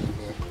of Bani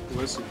here.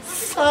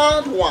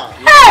 Sound one.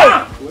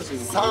 Hey!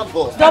 Sound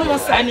boss. Don't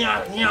say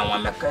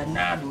anyone make a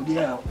nado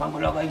dear.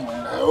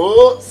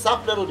 Oh,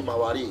 Saplero di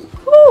Mawari.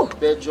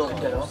 Belgium.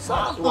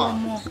 Sound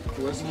one.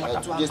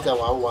 2 days time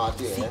I want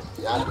there.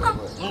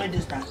 Only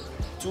this time.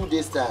 2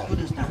 days time.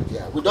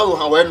 Yeah, we don't know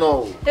how we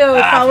know.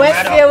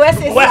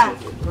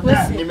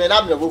 You may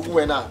not be able to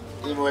win.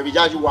 You may be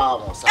judged.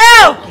 Wow. Okay,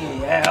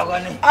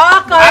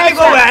 I'm going to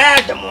go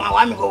ahead.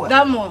 I'm going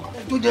that more.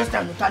 2 days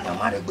time to tell your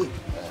mother good.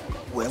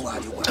 Where are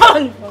you?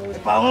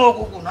 If I won't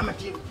go, I'm going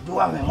to do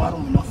a memoir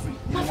not free.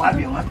 Why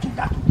be able to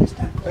that 2 days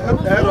time?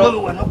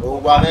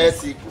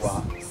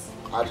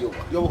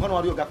 You can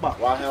only get back.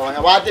 Why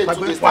did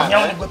 2 days time?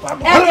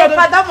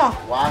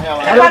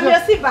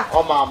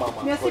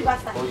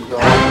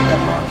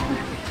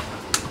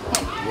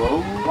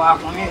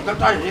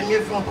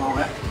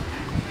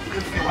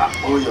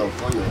 Oh, yo.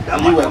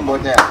 You went more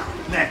there.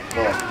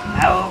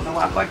 Oh, no, I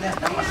got that.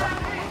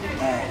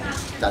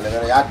 Tell them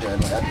I had to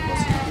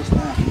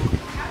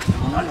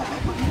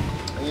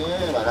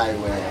yeah, but I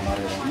wear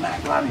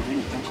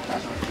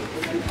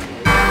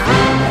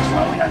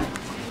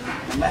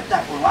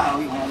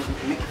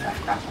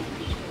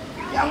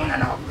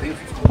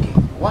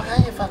what are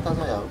you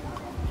 5,000?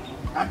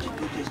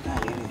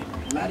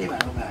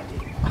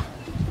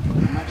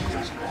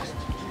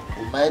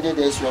 My day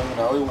is one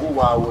now. Who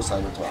was I?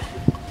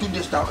 2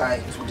 days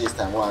time. 2 days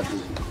time. What day?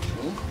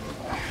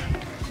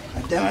 I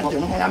don't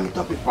know. I'm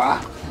talking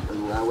about.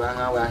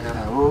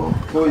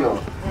 Oh, yo.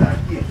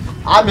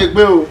 I make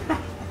bill.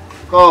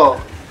 Go.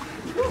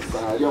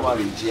 You want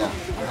to cheer?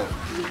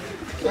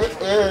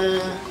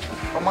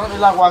 I'm not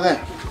like one.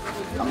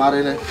 I'm not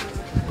in it.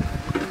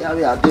 Yeah,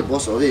 we are the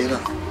boss of it.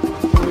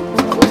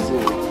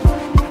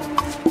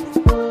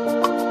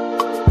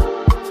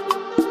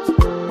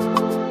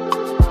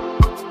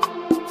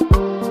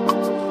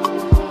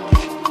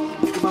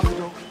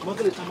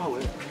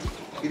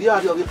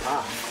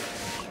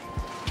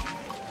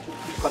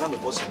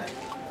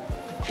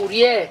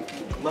 Courrier.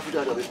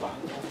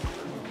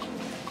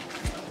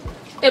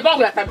 Et bon,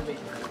 we are coming.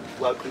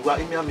 We were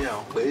in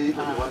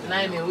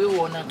Miami. We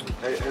won.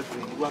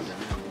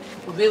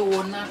 We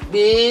won.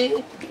 Be.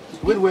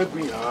 We were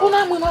green. On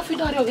a moins fait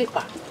dans le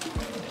repas.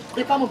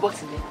 Et pas mon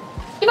boxing.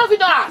 Il m'a vu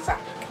dans ça.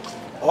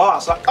 Oh,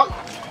 ça.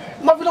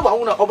 Ma vie là,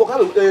 on a beaucoup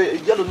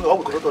de yellow no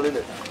au to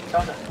le.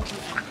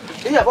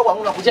 Il y a pas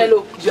on a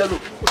jello.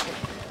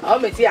 Ah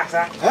mais ti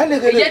asa.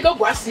 Il y a go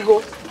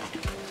guasigo.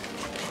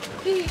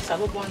 Eh, ça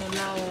va bon là.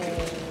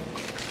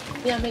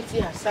 Il y a mais ti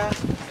asa.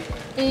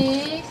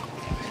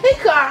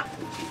 Ika.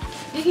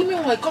 Il give me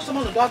one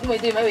customer to do me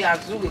dey me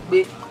azu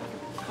gbe.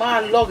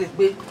 Ma log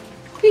gbe.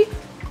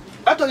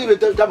 I don't even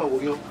tell them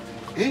what you.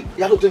 You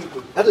have to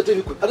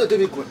tell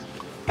me.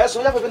 As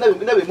soon as I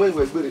never went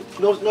with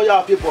no, you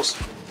have your boss.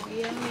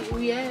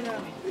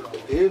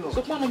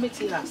 So, one of me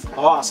tears.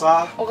 Oh,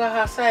 sir.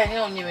 Oga say, hey,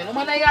 on you, no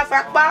man, I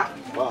got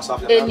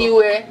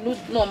anywhere,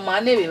 no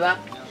man, never.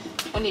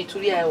 Only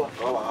 2 years.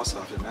 Oh, sir,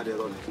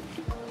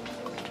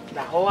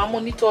 the whole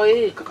monitor,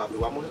 eh? Kakabi,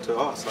 monitor,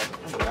 oh, sir.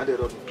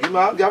 You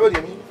might gather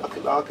me. I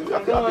can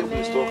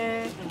stop.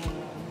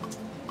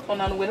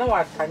 On and when I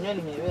was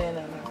canyoning me, you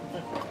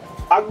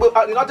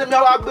not tell me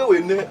how I go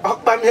in there. I'll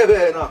come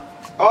here now.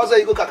 I was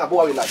a good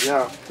Kakabo like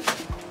now.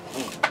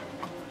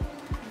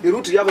 The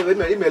route you have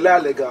a email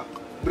lega.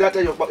 But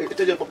tell your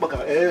papa,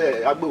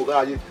 Abu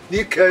Gaye,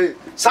 Nike,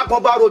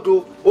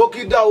 Sakobarodo,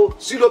 Okidao,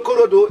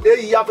 Silokorodo,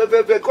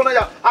 Yafefe,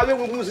 Konaya, I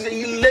mean,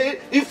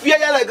 if you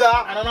are like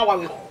that, I don't know what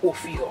we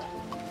feel.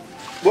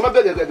 What I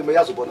beg you,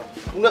 Mayasubona.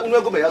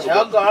 No go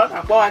Mayasubona.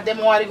 I bought them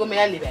while you go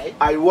Mayali.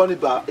 I want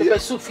it back. If I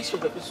soup fish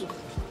of the soup.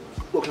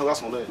 Okay,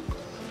 that's one.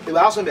 If I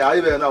ask me, I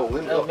now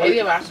win. I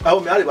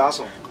will marry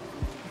Basson.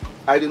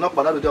 I did not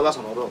bother with the last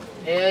one.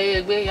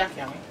 Eh, we are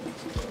coming.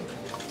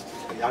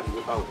 I have to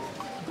go out.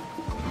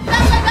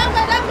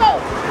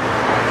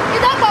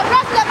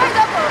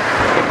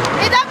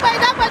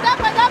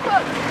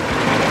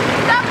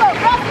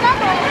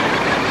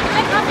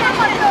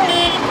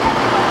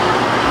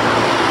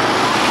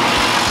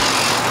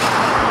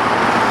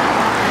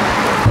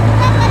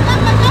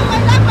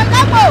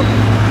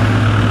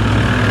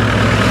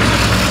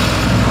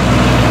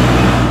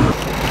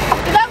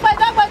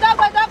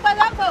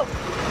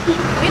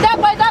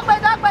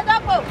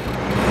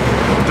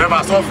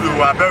 Softly,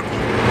 we are back.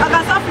 I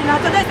got something now.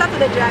 Today start to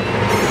the drag.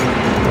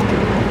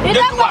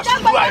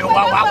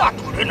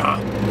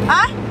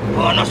 Huh?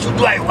 Oh, no, so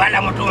do I while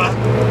I'm doing.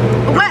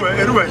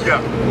 Where is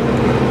here?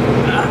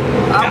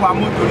 I'm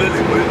going to let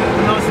it go.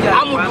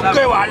 I'm going to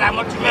go while I'm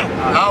doing.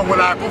 Now,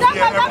 when I go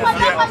here,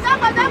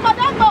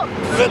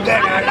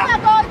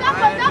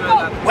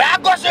 where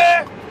go,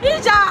 sir?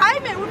 Ija, I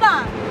may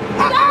una.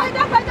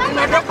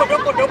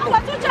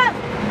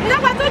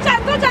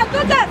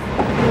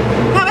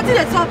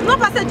 No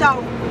passenger.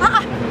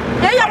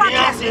 Hey, you are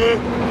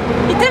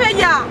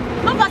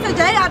no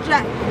passenger.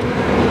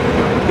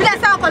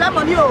 Let's have a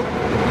money.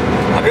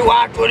 Have you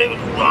want to live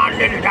on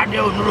that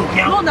day?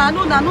 No.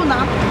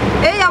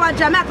 Hey, you are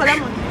Jamaica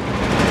lemon.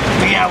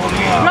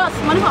 Ross,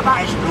 money for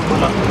buy.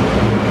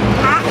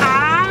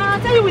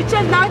 Tell you we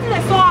change now.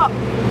 It's so.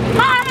 I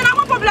have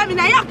a problem in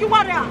a yak. You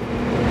warrior.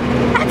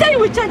 I tell you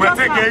we change.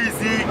 Take it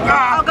easy.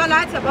 I'll go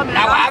like it. I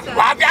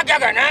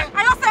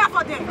don't say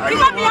for them.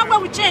 Because me where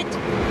we change.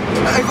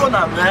 I go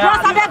now.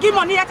 Ross, I beg you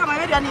money. I come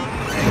already.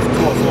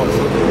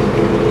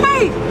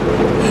 Hey,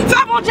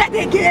 500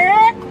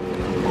 again.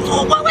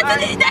 What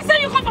did they say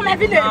you come from a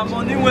village?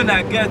 Money when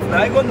I get,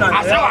 I go now.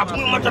 I saw a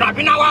much of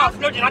been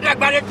floating on that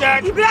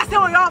barricade. You bless you,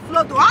 you're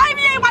float. I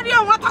mean, what do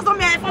you want us on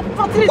me for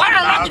 3 Why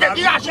not get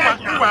the share?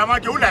 I'm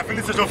going to have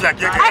finish of your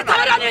cake. I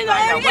told you,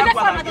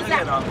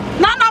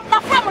 no, my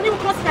family will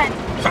come spend.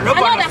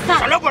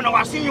 Salobon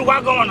was seeing you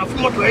while going on a few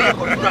more.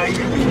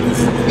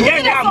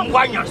 Yeah, I'm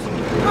one year.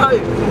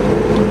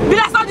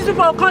 Bless all these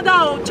people, come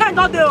down, check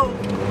down there.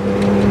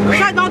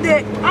 Check down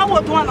there. I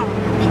will do one.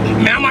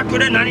 Mamma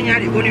couldn't any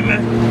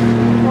man.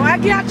 Oh, I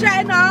can't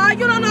check now.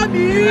 You don't know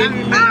me.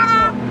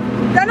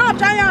 They're not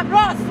trying,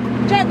 Ross.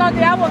 Check down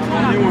there. I will do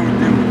one.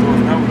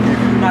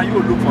 Now you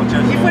look for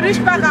change. If we reach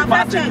back,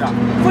 I'll change.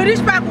 If we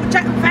reach back, we'll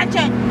check and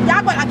change.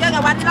 Yeah, but I get a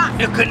one last.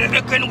 You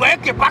can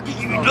work a package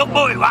if you don't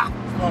boy.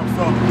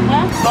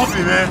 Stop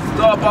it, man.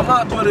 Stop, I'm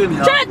not doing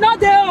it. Check not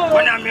there.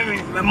 When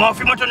I'm more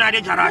famous than I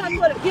did. You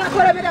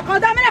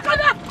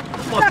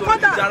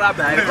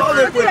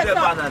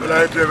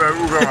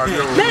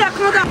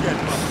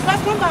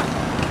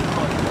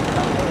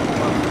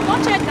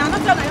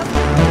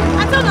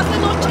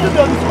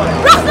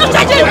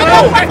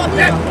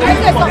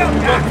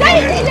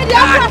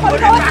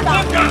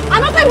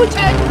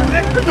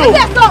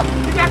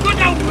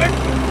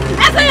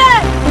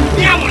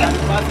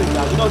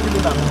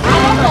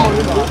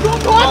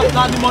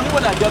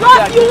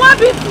want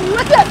me to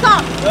what's that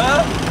song?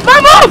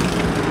 Mama!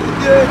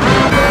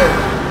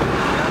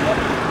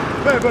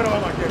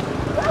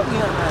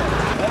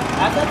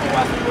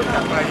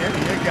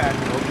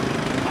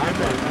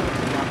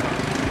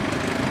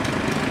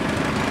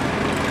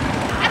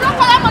 I don't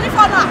collect money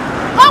for now.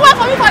 Don't wait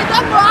for me for a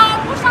job, bro.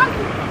 Push on.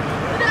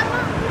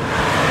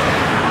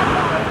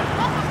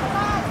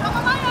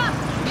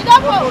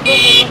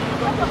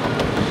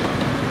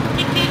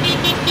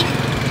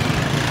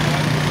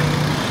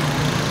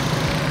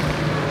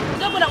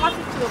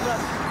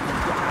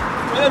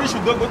 We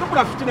should go. Don't put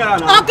a 15 naira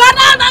now. Oh God,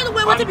 no,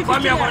 wait, what to be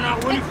 15 naira?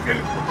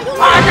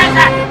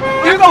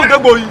 You go with the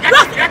boy.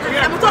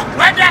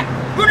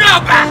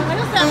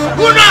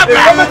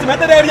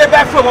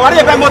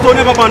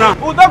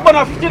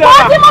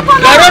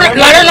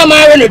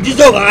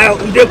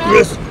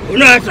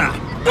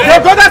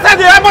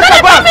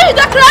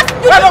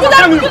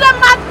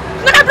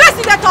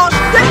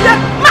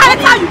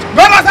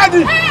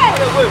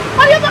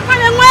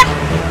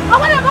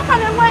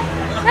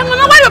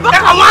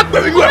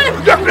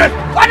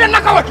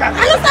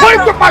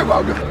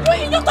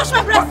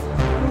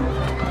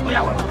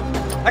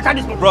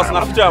 Bros, na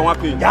future I want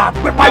pay. Yeah,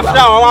 future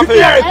I want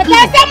pay.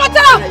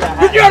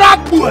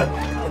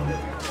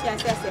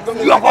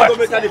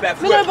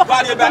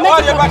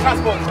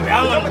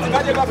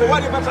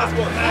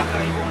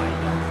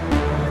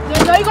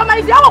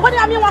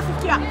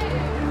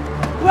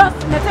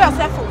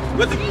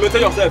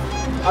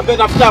 I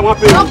bet after I want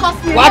pay.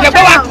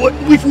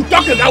 If you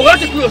talk about what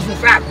to close the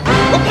fact.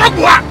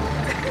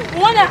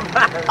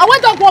 I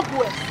went to work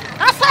with.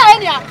 I saw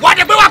any. What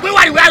the boy we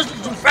are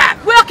to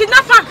fact. We are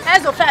kidnapping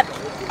as a fact.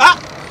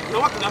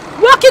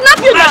 We'll kidnap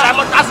you now.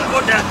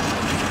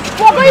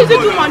 We're going to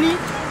do money.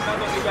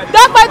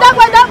 Dagba.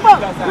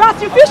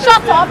 Ross, if you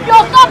shut up,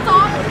 you're shut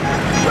up.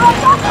 You're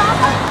shut up.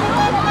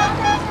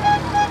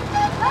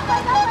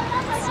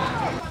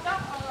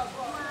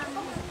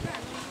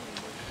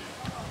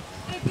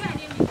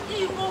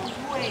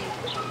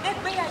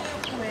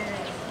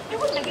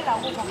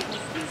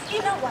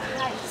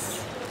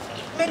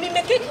 Many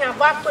make it can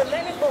back for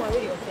many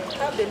boys.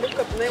 Have they look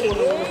up when we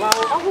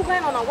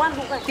going on a one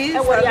look at this?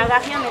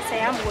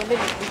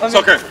 It's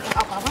okay.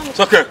 It's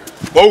okay.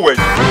 Go away.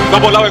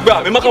 Double our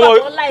back.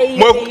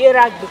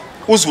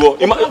 Uzo.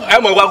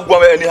 I'm going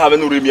to any have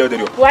no remedy.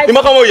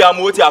 Imako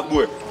Yamu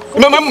Tiabu.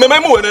 Remember,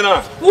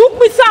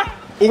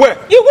 where?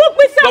 You work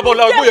with some double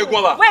like where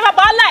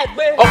about like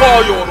oh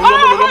you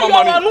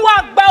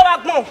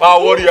no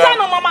worry I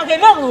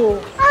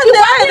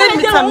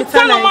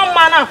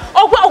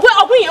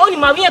only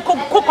my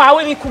copa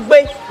when we could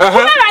be no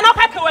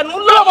happy when you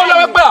love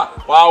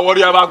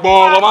worry about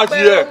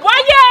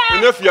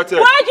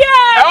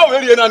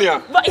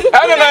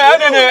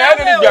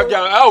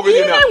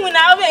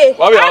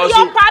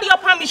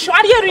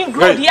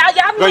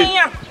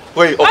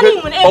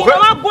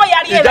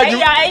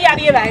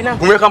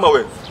why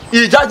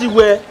Ijaji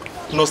where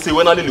no say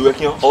when I live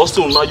here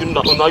also now you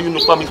know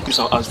family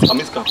Christian as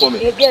can come.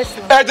 Yes.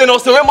 E dey no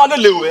say when man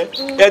lewe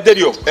e dey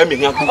yo e mi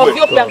yan ku. Of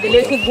your plan dey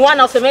let go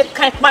na say make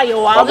kan pa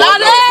yo wa.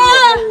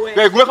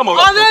 Lale. Go come on.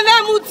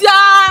 Onene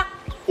mutia.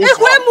 E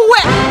ko emu we.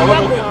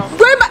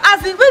 Go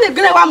as if we dey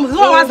gree wa mu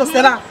no wan so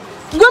sera.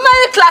 Go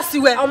my class we.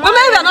 Go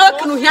my na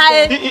kinu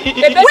hia e.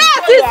 Where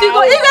is he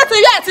go? Even to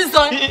yet is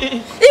on.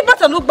 He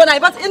better look but I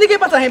but indicate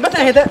better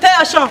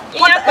tell Sean.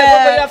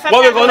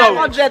 What we go now?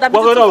 What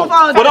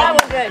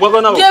go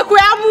now? Je ku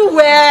amu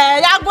we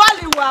ya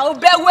gwali wa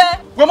obewe.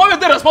 We mo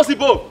be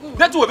responsible.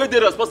 That we be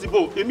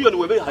responsible. Emi on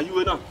we be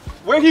hayu na.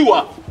 Where he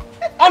wa?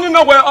 Oni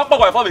no we opa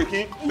wa fa be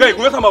kin. Be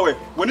go come we.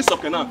 We ni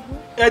soke na.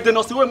 E de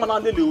no se we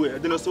man lelewe. E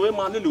de no se we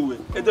man lelewe.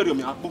 E de ri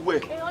omi agbugbo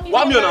e.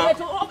 Wa mi na.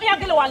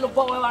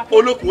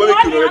 Oloku we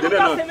kilo e de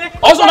na.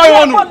 Also na you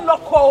want. What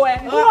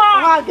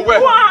gwa.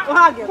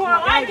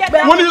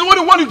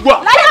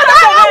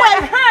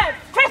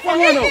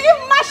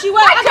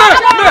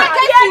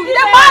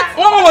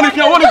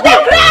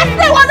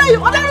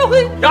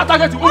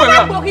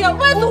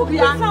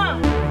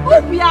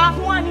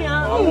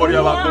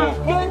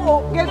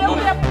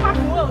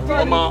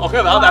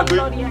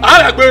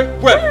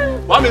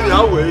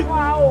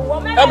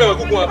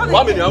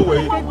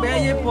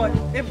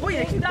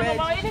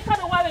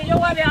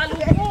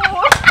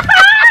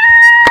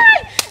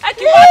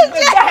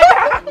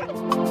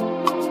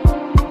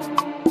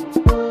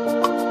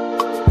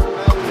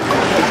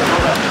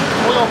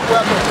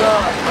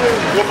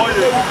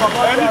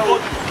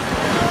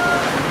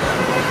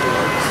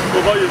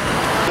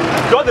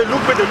 Just they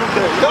look where they look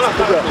there.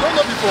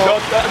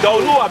 They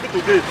will know a bit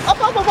today. Leave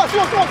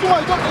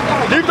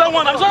that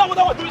one. I'm sure what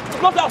I will do.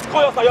 Not that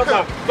call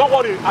yourself. Don't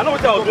worry. I know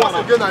what I will do.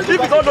 If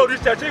you don't know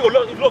this church, you will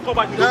not come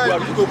back to the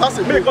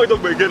make it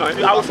again.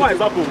 I will show an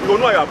example. You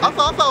will know I have. This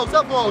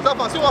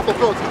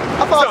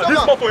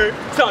photo, you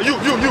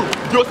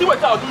see what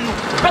I will do you.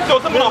 Let's say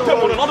someone pay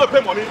money, another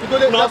pay money.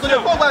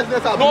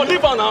 No,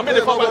 leave on now. Make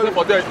the 4 guys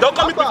for there. Don't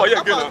come me for here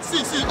again.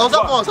 See, I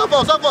don't understand.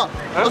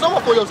 I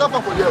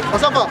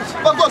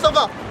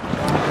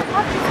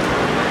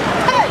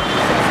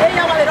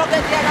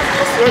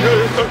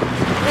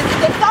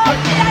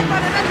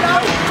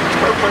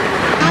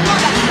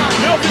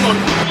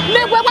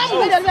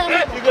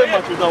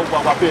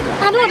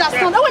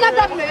want to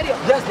grab me.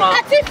 Yes, ma'am. I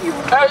tip you.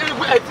 I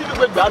tip you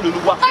with the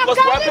Lulu.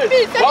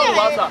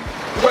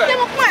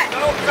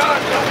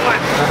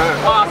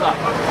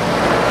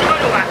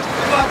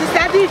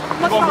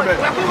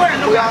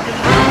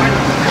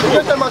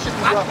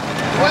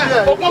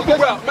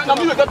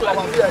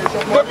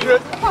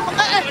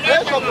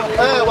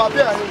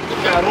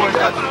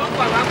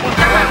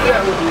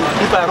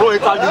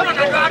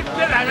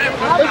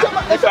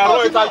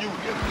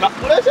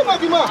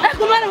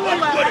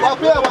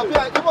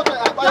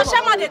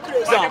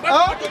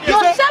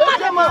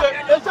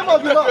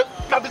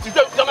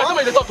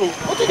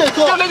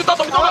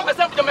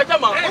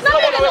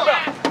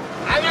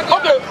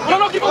 Okay, we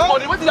don't give us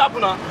money. What did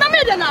happen now? No, me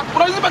then.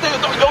 But you better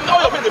don't know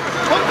your business.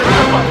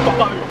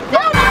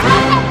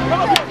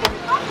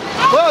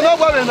 Well, no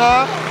worry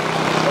now.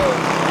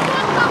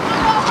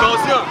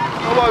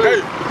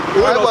 Hey,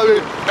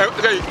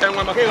 hey, and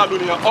when my king had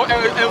dunia, or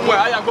and where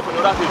I am going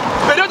for that thing.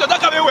 They don't talk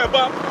about where,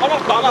 but I'm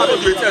not going to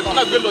do it. I'm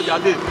not going to do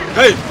it.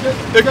 Hey,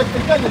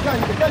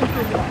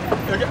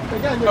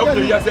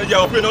 okay, yes,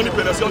 yeah, open only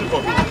pension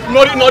for.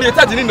 No, the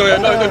touch in no,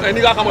 and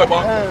you come up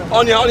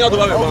on your other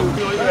way.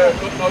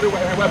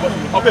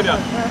 Open here.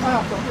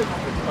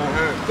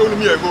 Told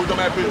me I go to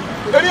my pay.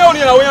 Any only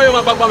way on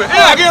my back.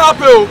 I get up.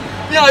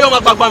 Yeah, you're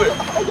my back. Where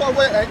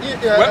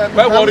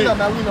worry?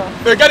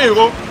 Hey, get it,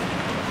 go.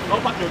 Don't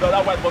pack your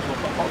white bottle.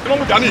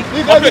 Come on, Danny.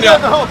 Open here.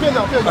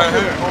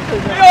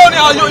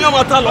 You're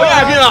my talent.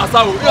 Yeah,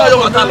 you're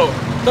my talent.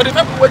 So the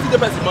people waiting the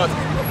best month.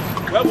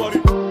 Where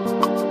worry?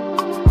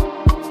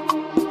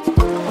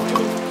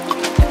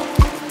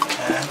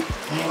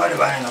 somebody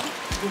buying now.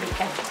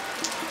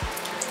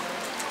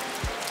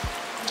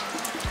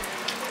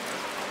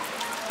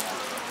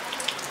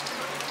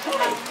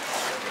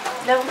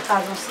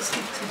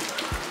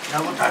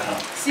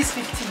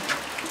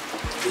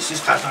 $650. The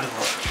 6,000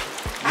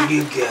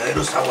 you get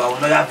those are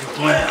no have to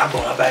go and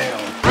buy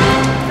them.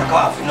 The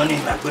car for no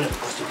need my going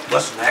because the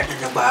boss like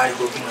the buy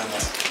go in on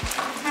that.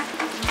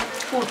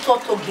 Who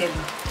thought to get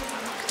me?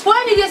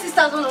 Why did you get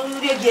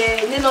 6,000 you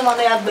get no man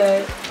have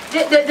they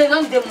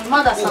don't the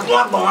mother son. Who go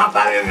and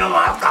buy them no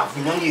car for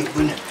no need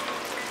going.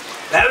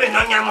 Very no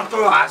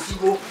nyamato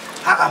asigo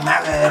aka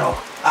magero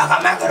aka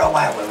magero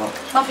why we go.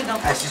 Nothing down.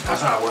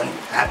 6,000 I want.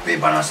 Happy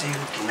balance you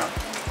kina.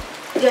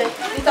 Yeah,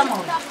 it's a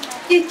mom.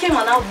 It came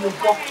on out your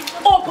book.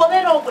 Oh,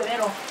 Pomero,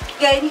 Pomero.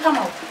 Yeah, he come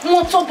out.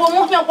 Moto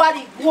Pomoya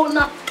Wadi,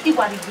 Wona,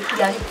 Iwadi,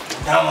 Yali.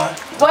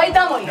 Why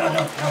down? No.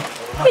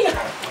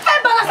 I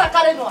balance a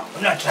carino.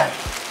 I'm not trying.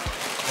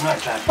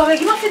 But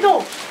you must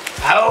do.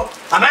 How?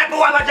 I might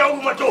go on a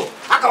joke moto.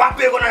 I can't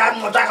pay when I have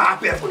more time to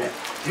pay for it.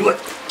 You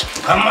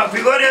come up,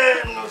 you go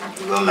there,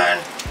 man.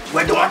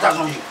 Where do you want us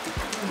on you?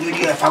 You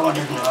get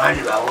 500 no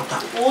idea about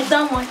that. Oh,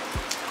 damn one.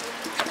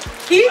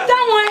 He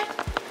done one.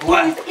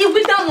 What? If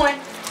we done one.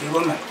 You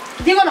go, man.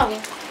 Digo no.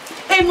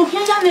 E mo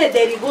kian ya me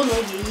deri go no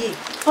ye.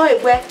 O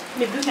egbe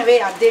me bi kan be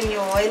ademi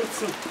o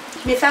enti.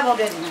 Me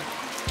 500 na.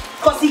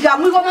 Cause iga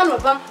mu go na no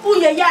ba. U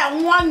ye ya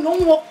nwa no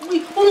wo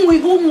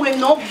unwi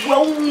no bua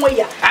unwe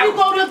ya. You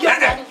go ro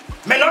get.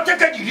 Me not take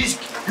the risk.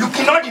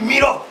 Looking at the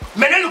mirror.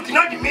 Me not looking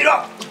at the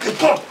mirror. You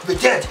can be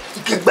dead.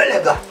 You can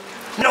belega.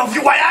 No, if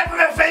you are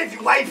if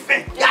you wife,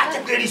 you have to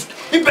take the risk.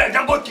 You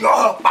better go to your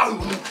house.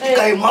 You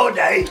can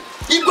mother.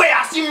 You go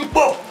asking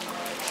po.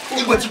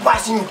 You go to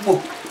passing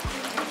po.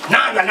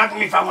 Now you are not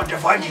me for what the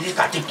phone is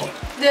catching.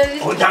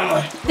 Oh,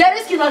 damn. There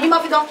is kino hima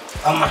fido.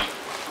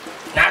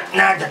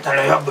 Now that I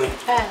have been.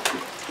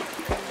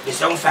 The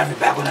 7,500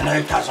 back on another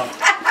 1,000.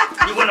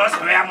 You will not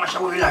say how much I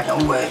will like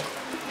your way.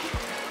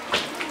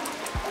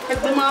 E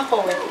be ma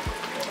ko we.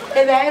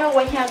 E be ayro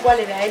wa hian gwa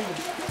le be ayi.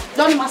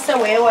 Don ma se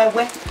we.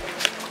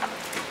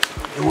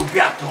 You will be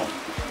at home.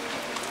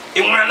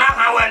 You will not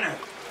have one.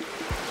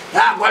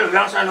 That boy will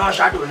answer no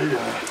shadow.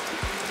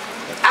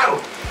 Oh,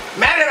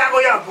 maybe I go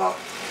your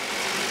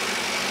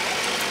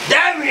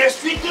damn, you're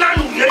sweet now.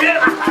 You're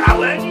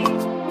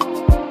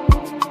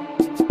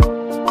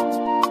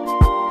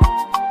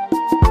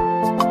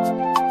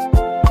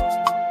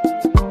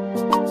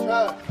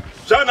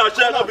Shana,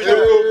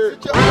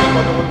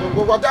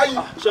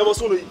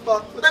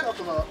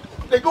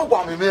 they go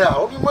by me, man.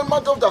 You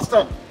might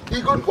understand.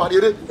 He go to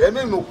the and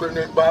then no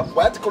credit, but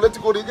why to collect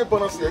go to get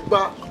bonus? I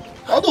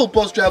don't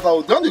bus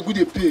driver, don't they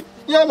good pay?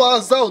 Yeah,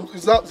 man,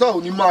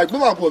 Zao, you might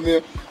go up on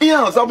me.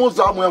 Yeah, Zamo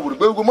Zamo,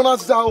 but woman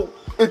Zao.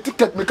 A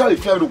ticket me carry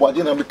fair reward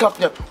and me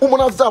captain. Woman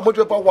has that much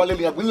about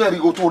Wally and we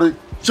go to it.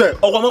 Che,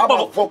 or one more baba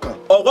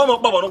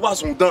no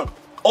was done.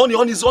 Only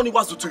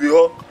was to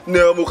you.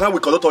 No, we call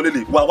it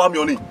only. While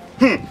me.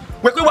 We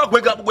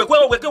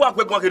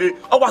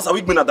was a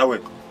week minute that way.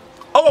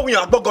 Oh, we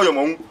are Bogo your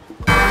mom.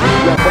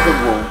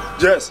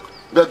 Yes,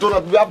 the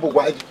donor be up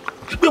wide.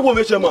 People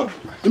make man.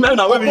 Imagine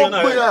how we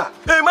are.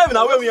 Imagine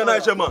how we are,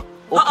 man.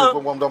 Okay,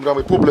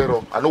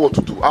 problem. I know what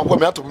to do. I'm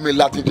going to be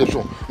Latin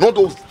injection. Not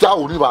those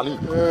down rivali.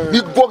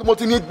 You go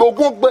Martini, go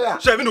there.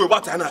 Shaving with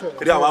what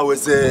I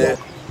was say.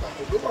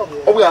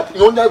 Oh, we are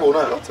your neighbor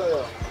now.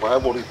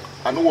 Why,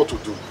 I know what to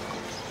do.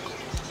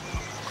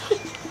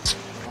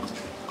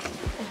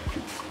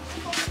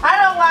 I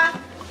don't want.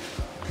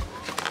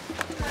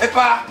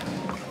 Epa.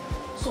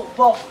 So,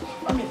 Bob,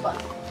 let me back.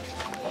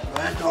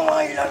 I don't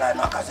want you like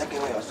my cousin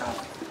give yourself.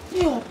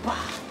 You ba.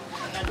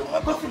 I don't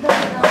want to.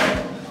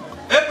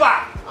 Epa!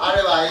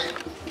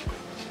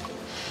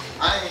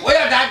 Where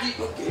are daddy?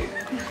 Okay.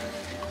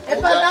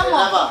 Epa,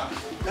 Dama.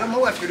 Dama,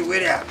 what do you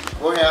wear?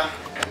 Go here.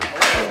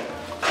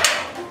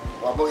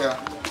 Go here.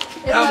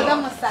 Epa,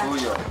 Dama, sir. Go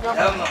here.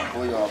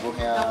 Go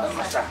here.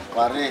 Dama, sir.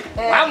 Wari.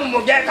 I'm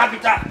going to get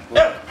capital.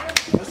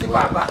 You see,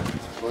 Papa.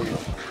 Go here.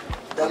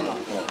 Dama.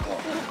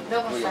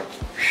 Dama, sir.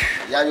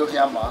 Yeah, you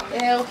hear ma?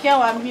 Okay,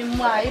 I'm me,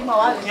 my,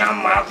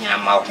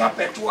 Nyama,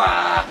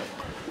 petua.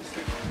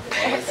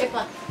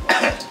 Epa.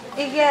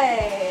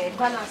 Ige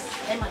balance,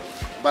 Emma.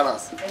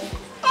 Balance.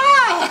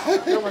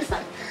 Dama,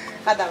 sir.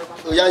 Kada.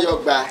 Oh, yeah, you're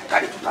back.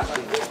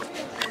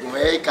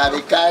 Wait,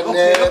 carry carne,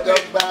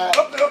 back.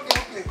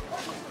 Okay.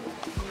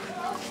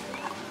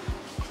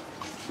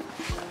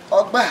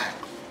 Ogba.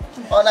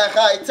 On a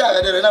high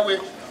tire,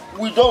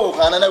 we don't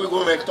and then we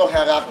go make talk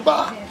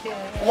Agba.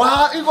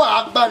 Why, you go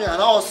Agba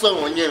and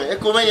also when you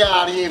come here.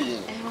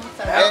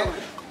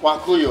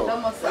 Wakuyo,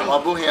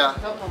 Mabu here.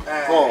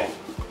 Oh,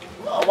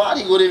 why do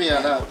you go to me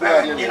now?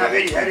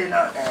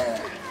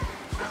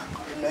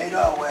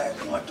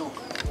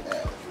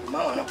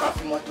 Mama no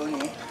coffee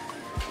motoni.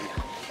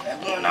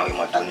 Now we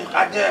motoni. I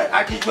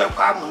did well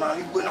come now.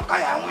 You go no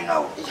kaya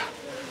now.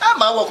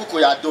 I'm a walk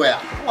ya do ya.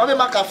 What be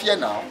makafie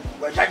now?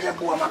 But I just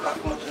go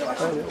makafi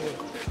motoni.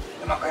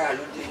 Makaya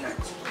looting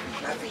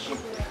na fishing.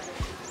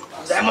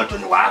 The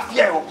motoni wa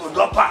afia o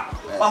dopa.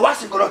 But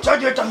what's it going to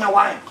charge you to my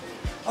wine?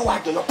 Oh, I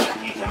don't know.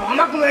 I'm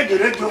not going to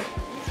radio.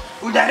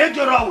 With the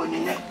radio row in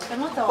it.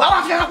 Well,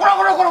 I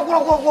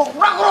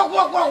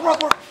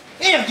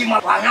can't give my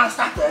finance.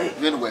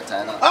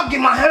 I'll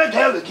give my head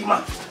to give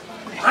my.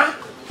 Huh?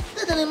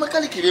 Then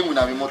mechanic will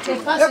have more to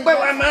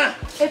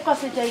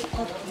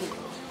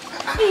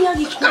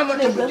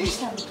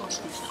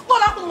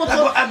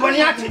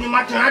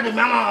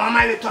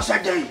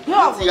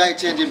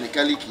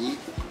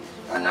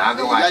and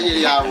otherwise,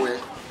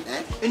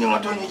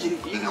 anyone to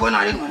you go on.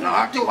 I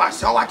do was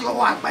so what you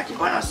want by the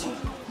bonus.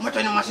 What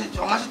any message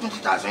or must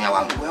 20,000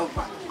 well.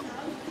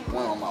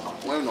 Well, Mamma,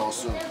 well, no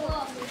soon.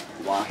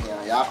 Why, I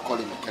have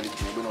calling mechanic,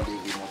 maybe not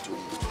even more to you.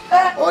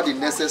 All the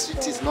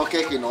necessities, no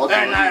cake in order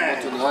to the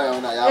oil.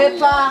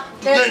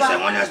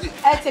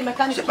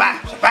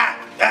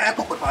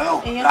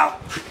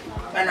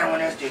 And I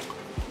want to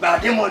but I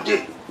didn't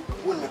day.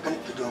 Wouldn't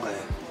mechanic to do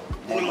it.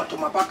 Anymore to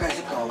my pack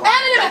as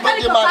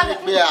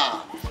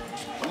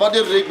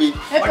Mother Rigby.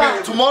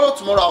 Tomorrow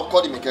I'll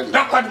call the mechanic.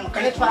 Don't call the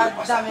mechanic.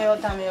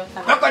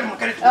 Don't call the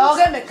mechanic. I'll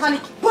get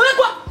mechanic. But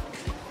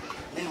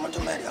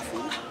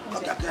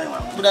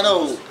I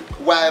know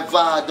why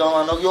I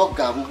don't know your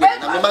gab.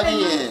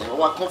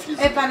 I'm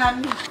confused. I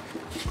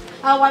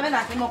want to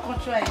have more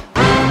control.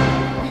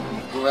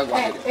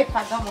 If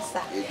I don't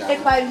stop,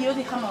 if I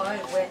really come around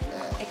where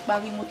if I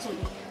will motor.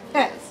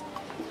 Yes.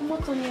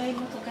 Motonia,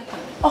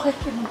 okay,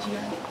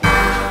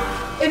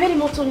 even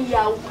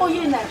Motonia, oh,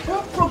 you know,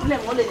 no problem.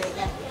 I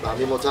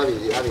mean, Motari,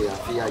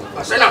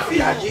 I said, I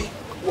fear you.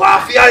 Why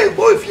fear a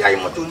boy, fear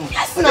Motoni?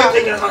 Yes, no,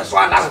 so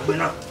I love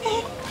Bena.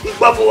 If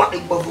Buffalo, I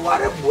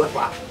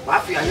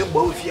fear you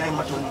both, fear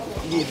Motoni.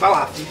 If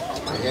I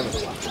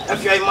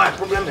fear my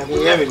problem, and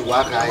we have it.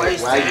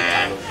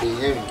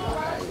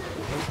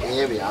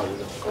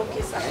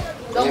 Okay, sir.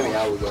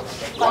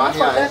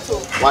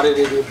 What did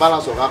they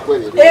balance of our way?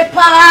 With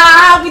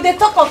the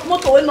talk of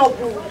motor, no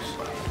good.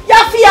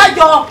 Yafia,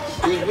 your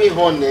we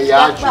honey,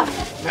 Yaji.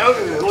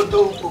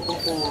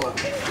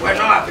 We're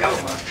not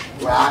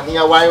well,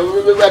 here, why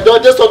we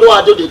don't just do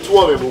I do the 2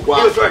 of them. If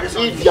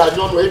you are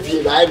not if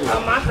you like me,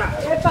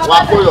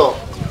 what for you?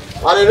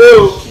 What do you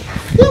do?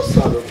 Yes, I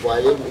don't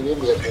buy him.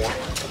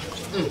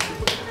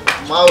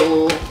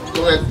 Mao,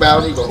 don't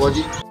bounty go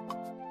body.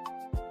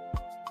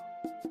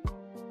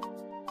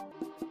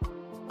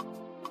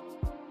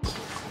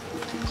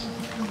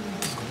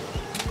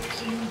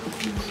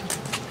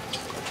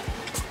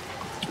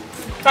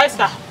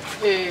 Kaisa.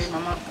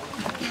 Mama.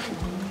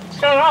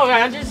 So now we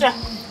are just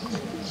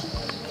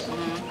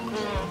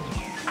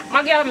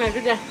Magia me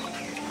vida.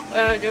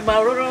 The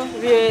baroro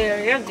we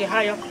yagi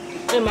hayo.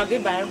 E magi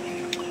bayo.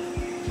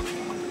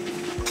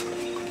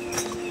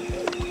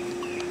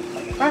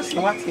 That's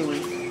what you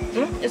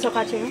will. It's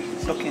okay.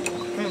 It's okay.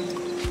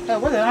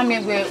 What I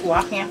mean we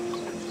walk here.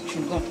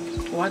 Chugo.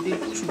 What they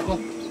chugo.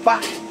 Ba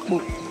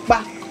bo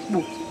ba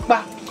bo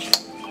ba.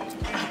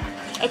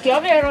 Okay,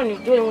 I'll be around you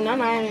doing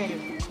none I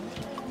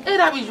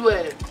Era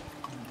visual.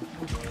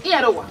 E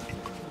era o.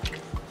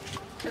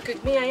 Okay,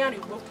 me I am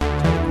you.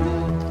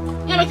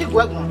 You make it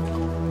work now.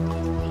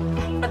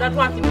 But that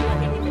one thing me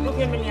look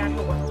at me and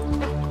you.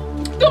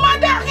 Tu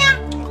manda rien.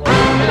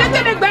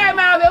 Let me buy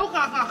my way.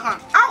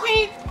 How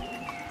can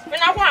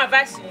when I want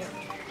vaccine.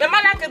 The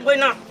man I can go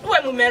now. Who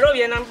am Mero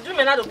and I'm doing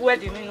another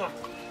wedding.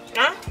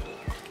 Huh?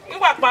 You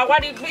walk by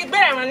what it be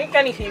better and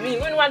can hear me.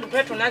 When you want to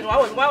patronize, I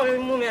was why we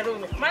move Mero.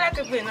 Man I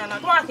can win and I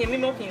don't want him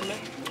milking me.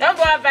 Don't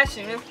go have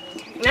vaccine.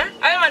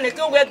 I want to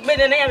go with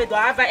Benin and to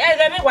have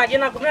everyone you're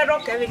not going to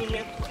rock every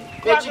minute.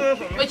 But you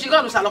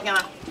go to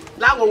Salokana.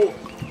 Lago.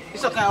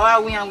 It's okay.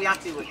 We are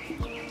active.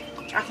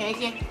 I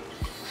can't.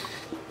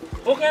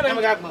 Okay, okay,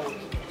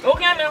 oh,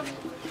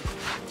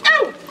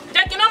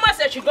 Jackie, no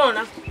matter you go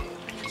now.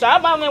 So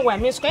about me,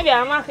 when Miss Quentin,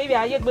 I'm not here.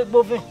 I get big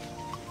bovin.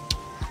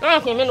 I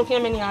can't look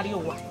him any idea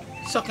what.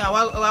 So, can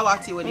I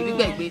see what you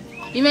baby?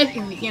 You make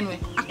him begin with.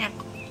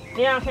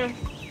 Yeah,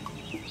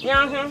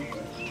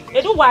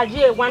 it do what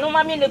you want. No,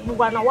 mammy, look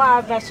one a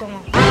wild vessel. You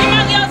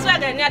know, also,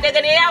 then you're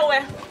taking the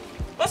hour.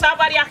 What's our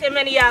body? I can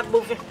many are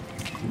moving.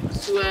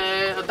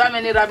 Swear, a damn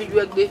many rabbit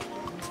work be.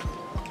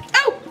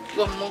 Oh,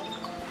 go more.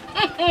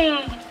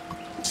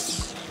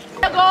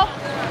 Go.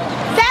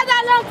 Set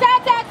along,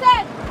 set.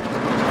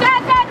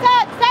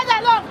 Set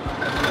along.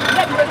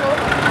 Let me go.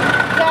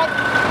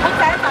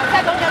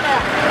 Set on camera.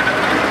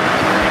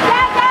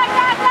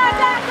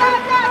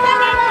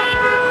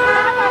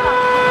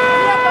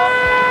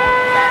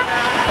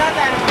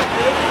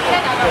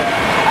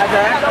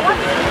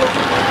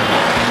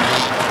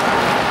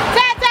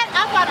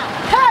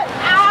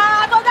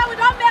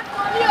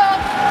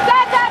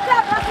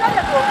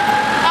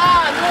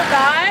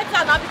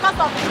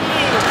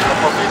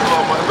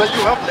 But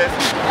you have left.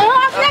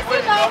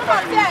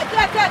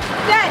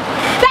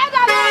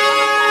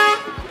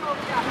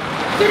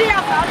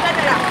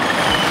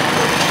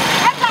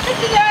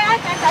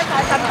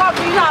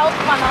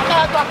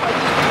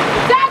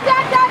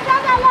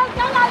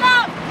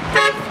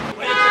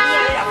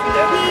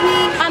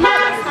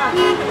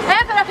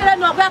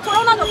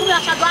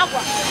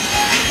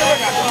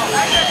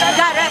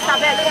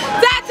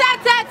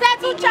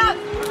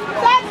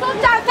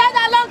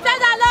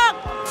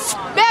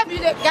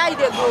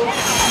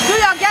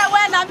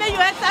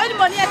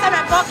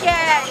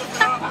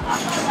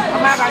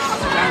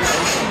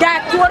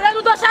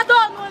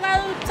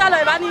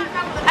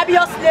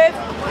 slave.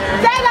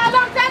 Tell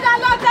along.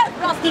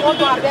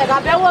 Hold on, beg.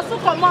 I was too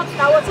common.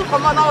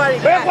 Don't worry.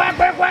 Where?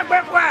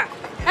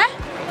 Eh?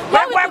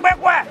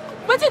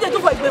 What did they do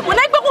for you? When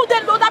I go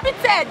there, Lord, I've been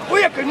said.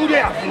 Where can you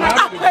there?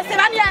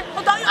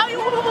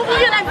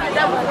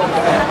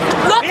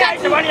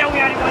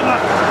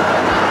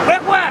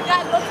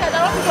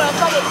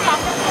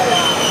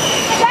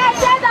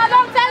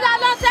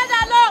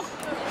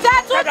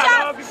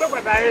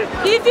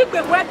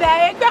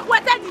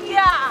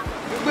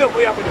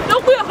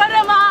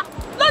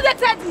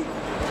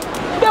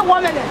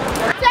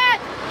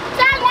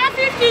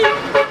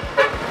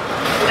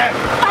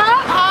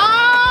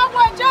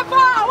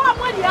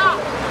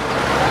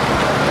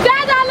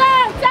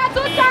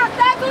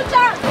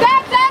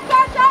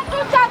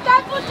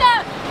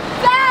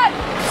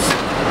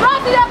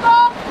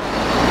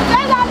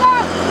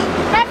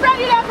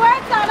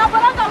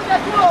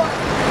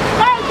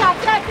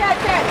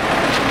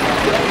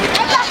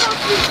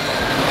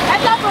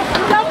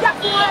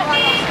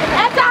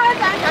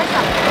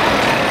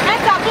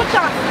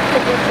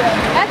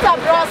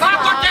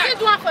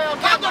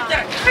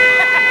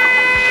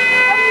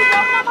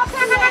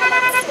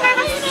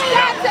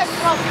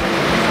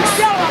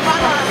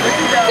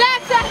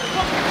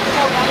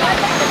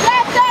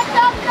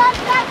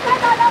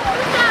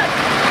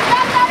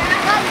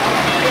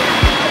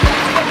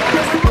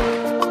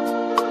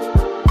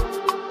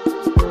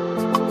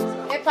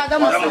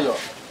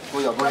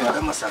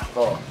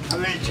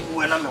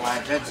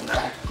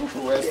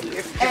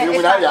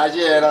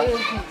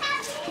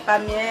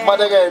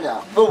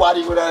 Madagana, no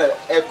worry with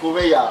a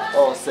Korea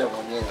or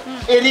 7 years.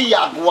 Any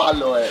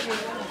Yagualo,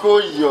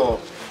 Koyo.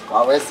 I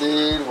was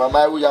saying,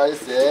 Mamma, we are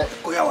saying,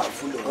 Koya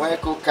full. Where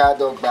cook car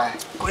dog back?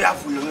 Koya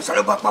full, so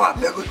about power,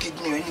 Bego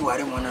kidney anywhere.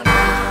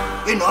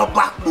 You know,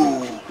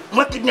 backbone.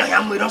 What did I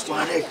am with us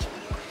on it?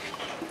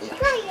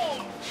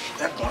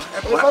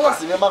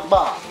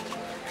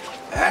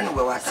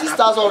 Anyway,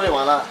 6,000 only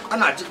one. I'm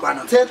not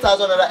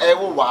 10,000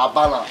 every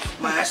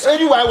balance.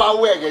 Anyway, while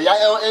we're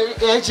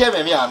Jemmy,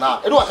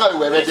 it was how we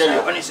were ready.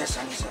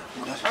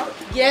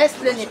 Yes,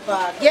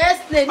 Lenipa. Yes,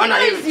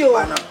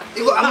 Lenipa.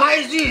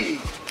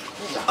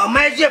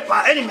 Amazing,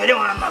 any million.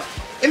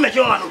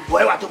 Imagine one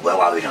boy, what to go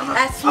away.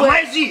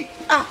 Amazing.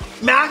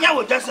 Maria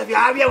would just have your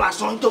area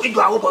was on to eat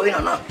our boy.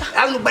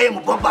 I will buy him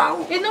Boba.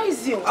 It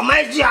knows you.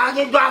 Amazing, I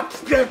can drop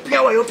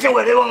pure you feel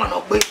where they want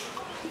to be.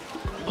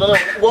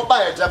 What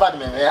by a driver? I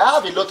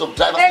have a lot of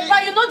drivers.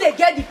 But you know they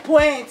get the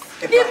point.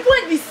 The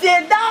point we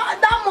say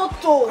that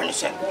motto.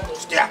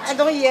 Stay out. I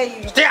don't hear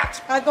you. Stay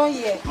out. I don't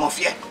hear.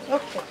 Mafia.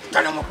 Okay.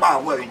 Tell them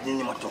about where you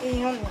didn't motto.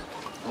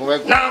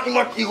 Now you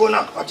want to go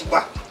now. What you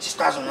got?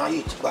 6,000 now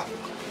you got.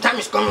 Time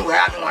is coming where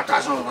I have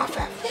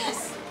 1,015.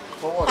 Yes.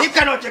 You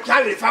cannot take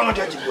care of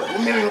 500 to go.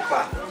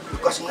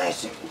 Because it's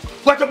nice.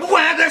 But the boy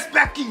I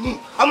respect me.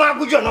 I'm a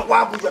good job, not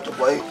what good to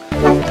boy.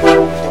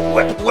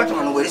 What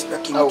man will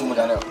respect him?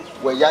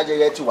 Where you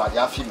get to what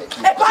you feel.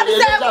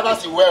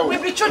 We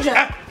be children.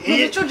 We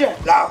be children.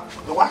 Now,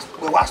 the worst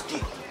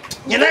thing.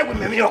 You know, we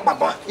may not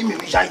papa. You may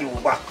be shy you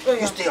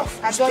You stay off.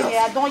 I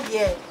don't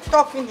hear.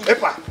 Stop in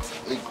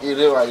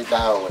really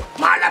down.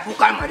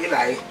 Malapuka, my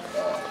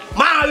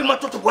Ma, you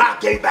must to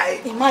work by.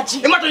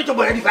 Imagine. You must to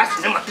wear the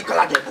vast name of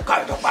Ticola de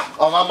Buka.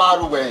 Oh, my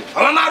Maruway.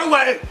 Oh, my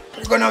Maruway.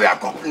 You're going to be a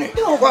company.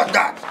 What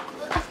that?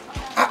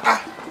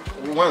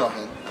 We went on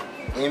him.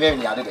 He made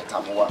me added a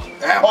Tamua.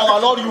 Oh, my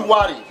Lord, you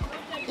worry.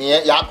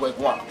 Yeah,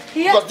 one.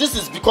 Because this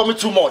is becoming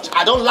too much.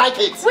 I don't like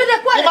it. If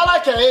I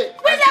like it,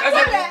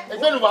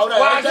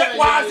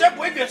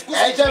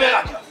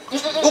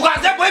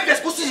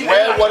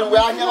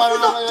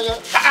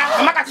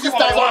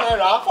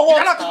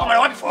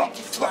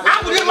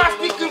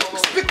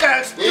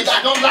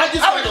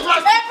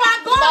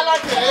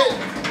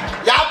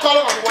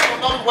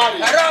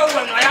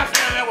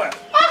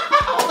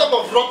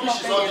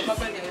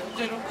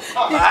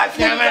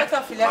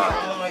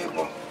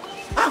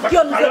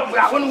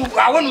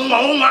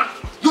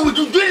 you will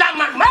do like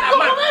my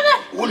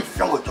only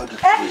friend with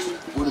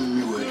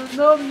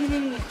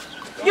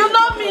you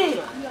know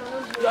me.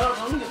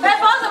 My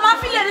boss, my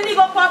feeling any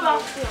go papa.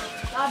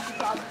 I'm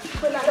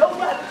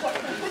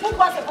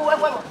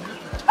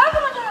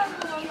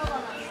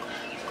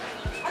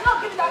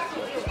not giving that to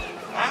you.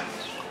 I'm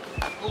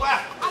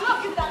not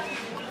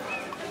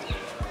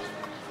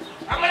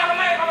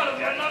giving that to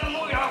you.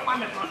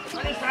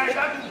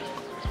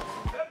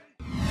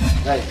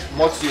 Hey,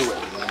 what's you?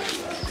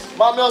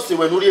 Mamma say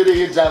when we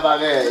dey driver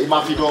e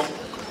ma fi don.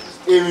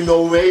 E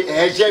no way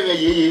e je me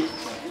yeye.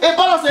 E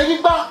balance e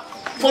gba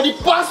for the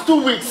past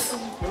 2 weeks.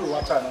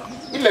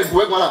 E me go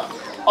egwana.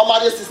 O ma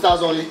dey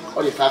 6,000 only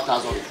or the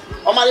 5,000 only.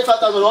 O ma dey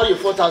 5,000 or the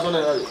 4,000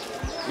 only.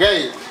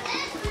 Gay.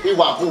 E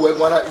wa bu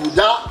egwana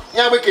uda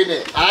yan we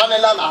kene.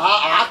 Anela na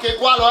ha ke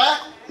kwa lo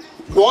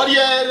Go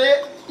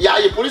there ya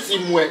ye police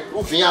mu e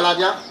u fin ala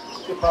dia.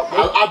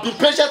 I've been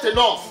patient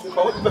enough.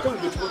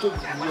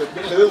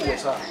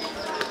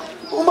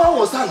 Uma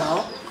was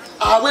now.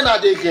 When I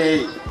dey here,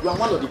 you are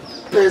one of the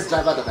best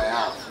drivers that I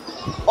have.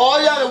 Oh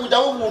yeah, we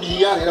don't would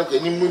hear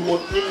any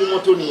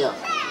motor near.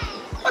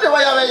 What the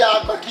way you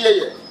are back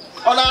here?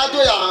 On a do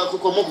ya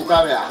Kukomoku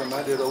carrier. I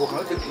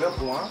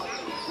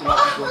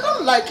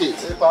don't like it.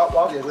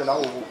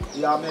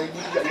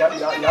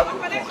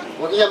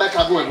 What do you make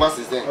a go once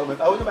is there? When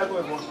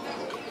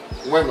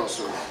or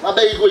so. I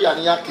beg you go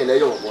Yania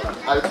Keleo.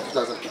 I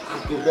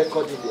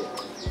recorded there.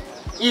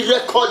 He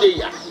recorded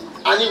ya.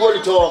 And he will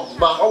return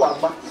back.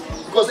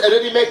 Because I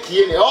already make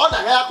here. All the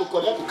hair could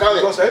come up to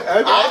carry. I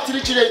have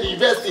 3 children in the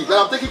university that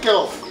I'm taking care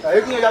of.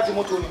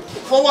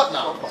 For what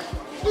now?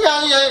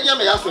 Yeah,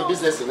 may ask for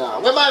business now.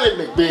 When I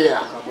make beer,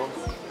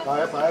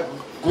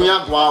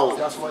 Guyan Guao.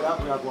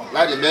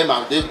 Like the name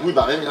of the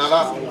Guba,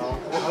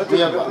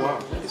 Guyan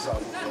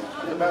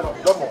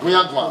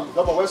Guao.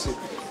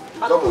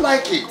 I don't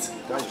like it.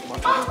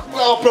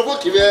 I'll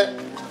provoke you.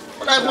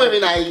 But I'm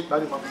women.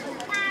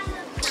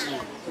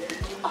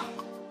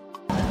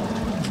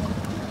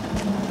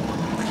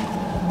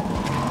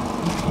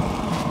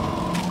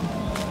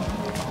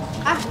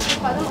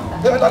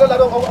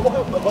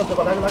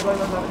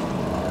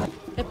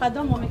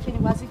 Pardon, mon mec, il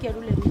va se faire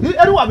rouler.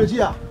 Elle va me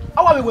dire,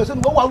 ah ouais, mais c'est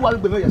nous, on va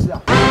beber ici.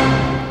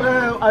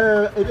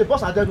 Et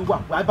boss a dit nous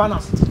voir, ouais,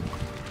 balance.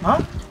 Hein?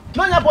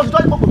 Non, il y a boss, toi,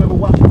 il faut que me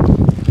voir.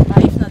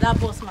 If not that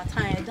boss, my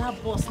time,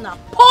 that boss na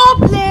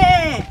problem.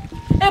 E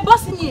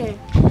boss ni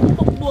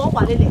o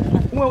wa lele.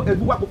 Mo e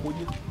buwa popo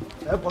ye.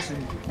 E boss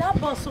ni. That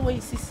boss wey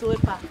si so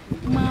epa.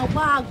 Ma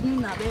wa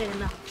agun na be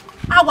na.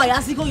 Awa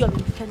ya sigo your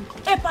weekend.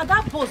 Epa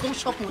that boss don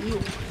shop money o.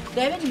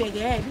 They even make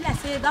it. Be like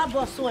say that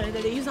boss so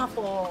they use am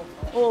for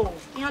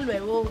yan lo e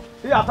o.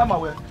 E ata ma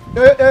we.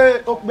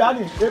 O pe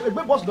ani. E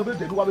gbe boss do be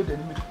de wa be de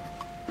ni mi.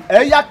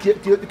 E ya ke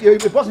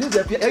boss ni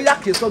ze e ya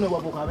ke so no wa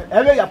bo kan.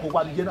 E be ya po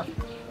wa je na.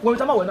 Wo mi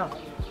ta ma we na.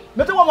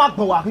 Me te wa ma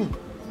gbon wa hin.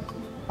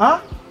 Hein?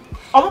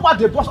 Omo pa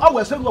de boss awo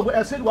e se wa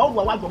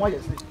wa gbon wa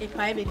yes.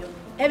 Epa ebe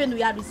no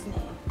ya business.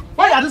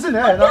 Why ya this in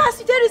here na?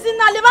 Yes, there is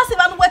na le ba se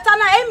ba no weta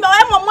na e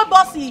mo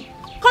bossy.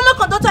 Come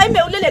conductor e me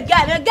ulele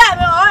guy me o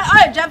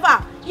driver.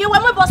 You we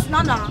mo boss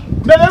na na.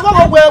 Me go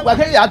we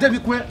ke ya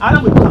David Queen, ana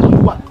we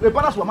wa. We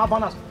balance wa ma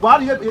balance. Wa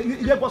ye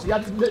boss ya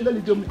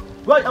le dem.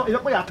 Go e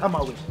ko ya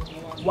kama we.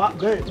 Wa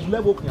ge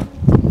level kan.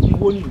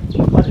 Iwo ni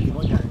ba de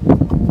mo nya.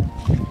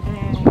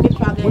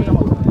 Me abi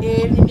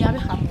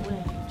xam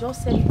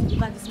just send it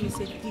deliver this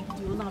message big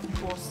deal na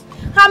boss.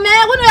 Ha me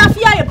we no ya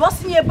fear e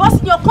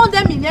boss you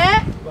condemn me ne.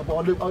 Wa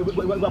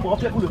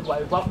fe ku le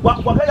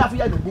wa ke ya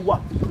fear le bu wa.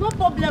 No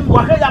problem.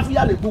 Wa ke ya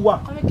fear le bu wa.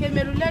 O me ke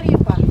me lu le ri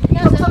pa.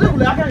 So le ku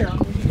le aka yan.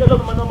 Je lo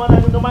no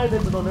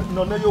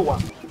ne yo wa.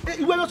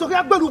 Iwe yo so ke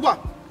agberu wa.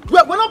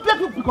 We no pay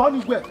people because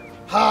ni we.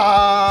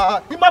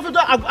 Ha, I ma fi do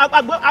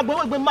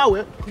agbo egbe ma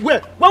we. We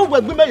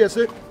gbe me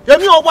yese.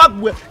 Emi o wa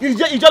gbe.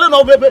 Ije lo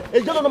no bebe.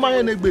 Ije lo no ma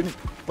yan na egbe ni.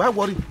 Why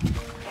worry?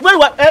 Where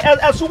what?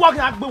 So what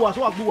can I do?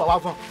 So what do I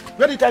want?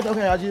 Very tight.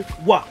 Okay, Aji.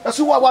 What?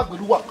 So what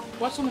do what?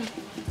 What's on?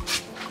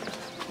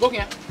 Go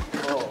here.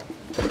 Oh.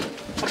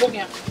 Go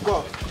here.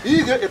 Go.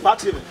 He get a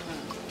party.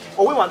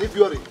 Oh, we want to be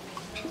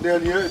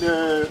then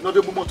no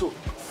the moto.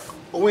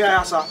 Oh, we are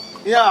asa.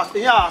 Yeah,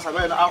 asa.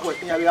 Very na akwe.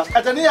 Yeah, asa.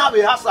 Ateni have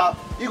a asa.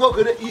 You go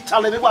get it.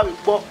 Tell me what we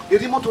bought.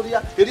 Edi moto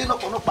dia. Edi no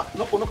kono pa.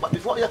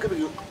 Before you come,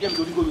 you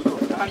go you go.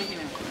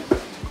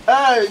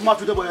 Hey, ma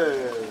fi de boy.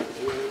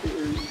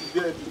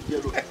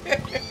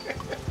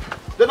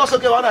 They not so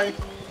get one eye.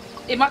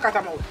 E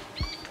makata mo.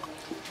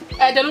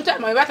 De no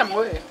time e bata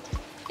mo e.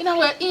 Ina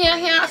we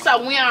here asa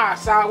we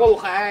asa wo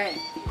kan.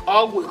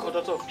 Ogwe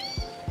kototo.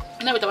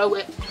 Ina beta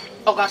we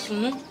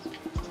ogasunu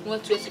won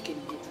tu esike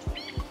ni.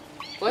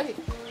 Oi.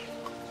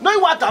 No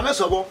you want am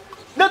so bo.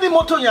 Na di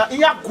moto ya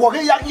gwo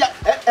ya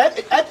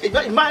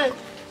imagine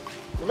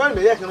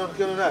me ya kino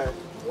na.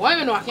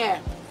 Why no akan?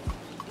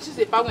 This is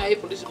a power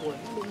police boy.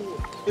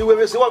 Iwe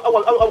we say what we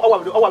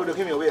do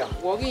him away.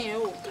 Walking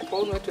you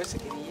ko no tu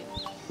esike ni.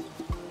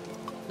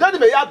 Daddy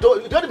me ya do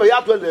le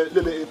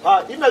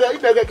pa.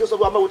 Imege ke so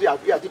bo ma wo di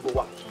ya di bo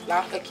wa.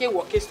 La eke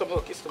wo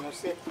customer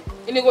say.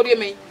 Ini go dey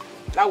me.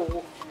 La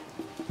wo.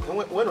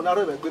 When no na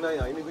re me gbe na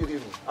ya ini bi ri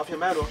mi. Afia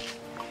me ro.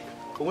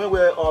 Onwe we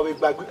o we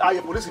gbagbe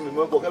aye police mi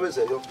mo gbo ke be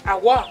se yo.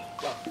 Awa.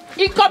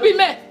 I copy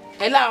me.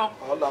 Ela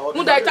o.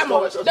 Mu da ita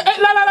mo.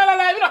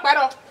 La mi na pa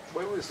ro.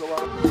 Boy we so wa.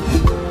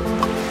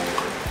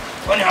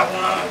 Oni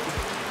akuna.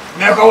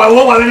 Me ko wa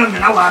we no me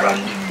na wa ro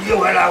ni ye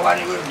wa la wa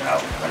ni we na.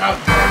 Na.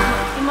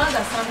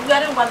 Imanda san, we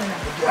are one na.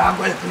 Ya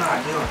go e na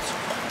ade o.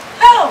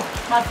 Hello,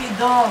 ma fi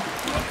don.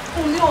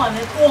 Uni one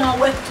ko han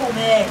we to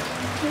me.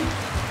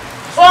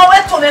 O we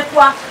to me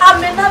kwa.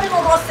 Amena bi no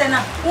ro se na.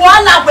 Wa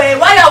la we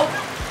wa ya.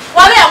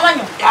 Wa le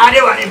awanyo. Ya de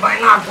wa ni ba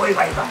na go e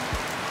ba iba.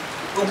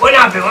 O bo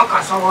na be won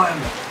ka so wo e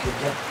me.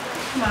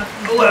 Ma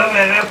fi. O we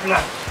me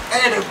plan. E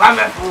de ba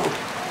me fu.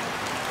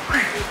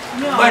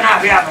 Bona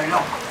be a me no.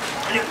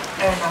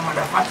 Na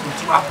mada fatu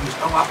ti wa ku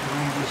sto wa ku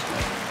ni go.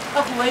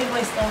 Okay,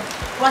 wait, stop.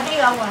 What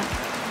here I want.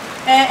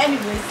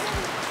 Anyways,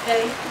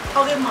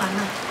 okay, man.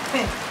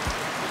 Okay,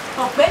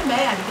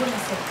 may I go and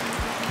say?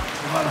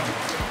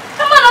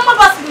 Come on, I'm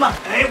bossing man.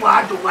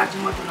 Wa do wa ti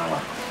mo to na wa.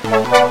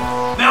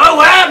 Me o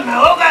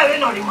ga we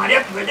no ni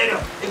mare ku de lo.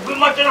 E bi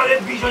mo to na le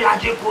bi so ya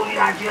je ko ni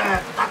ya je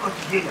ta ko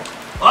ti je ya.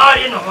 O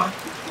ri no ma.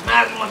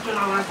 Mas não tô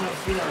na mais minha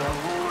filha, eu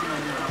vou na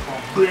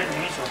banheira,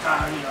 isso tá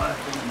ali, olha.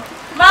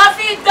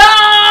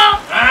 Mafidão!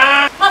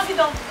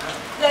 Mafidão,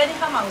 ele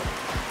camalo.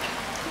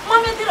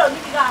 Mami tirou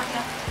de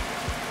garrafa.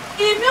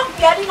 E meu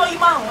querido não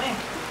irmão é.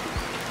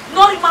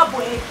 Não irmão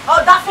boé.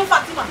 O da fe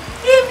Fatima.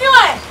 E meu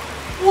é.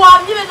 O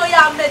amigo não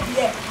ia me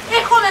dizer.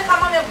 E como é que a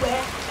mãe boé?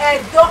 É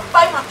do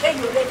pai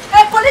maqueio le.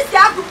 É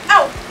polícia do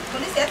au.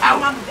 Polícia tá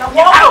mamãe.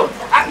 Au.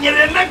 A minha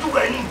me do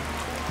gani.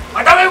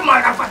 Mas também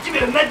uma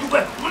Fatima me do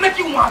gani. Não me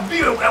tinha uma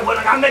bio que eu vou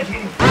na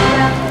medicina.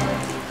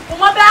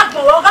 Uma bag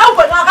no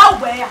ga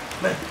boé.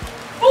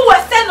 O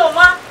é sendo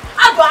uma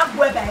agora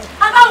boé.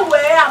 Agora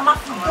boé a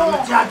mafidão.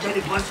 Eu já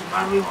dele boss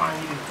marry one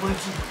in point.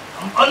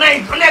 On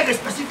a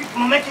specific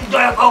moment in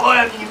joy or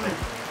I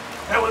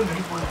will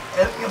be for you.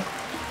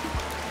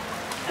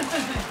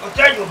 I'll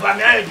tell you about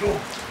me.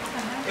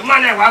 The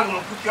man I want to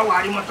put your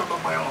worry on top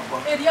of my own.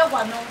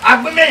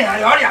 I've been made a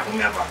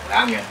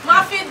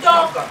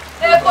Mafidão,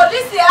 é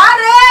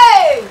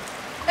policiare!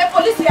 É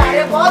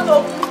policiare,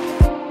 bota.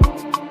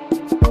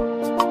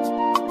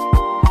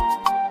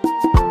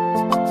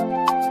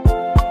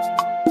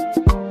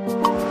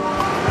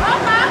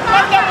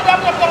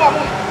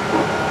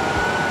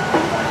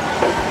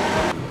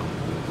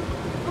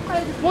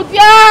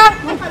 Mutia!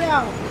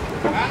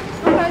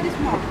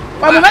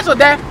 What am I so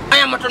there? I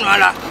am not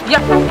Nala. Yeah.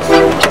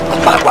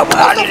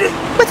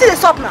 What is the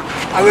stop now?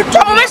 I will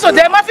What am I so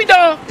there,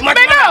 Mafidão?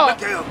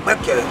 back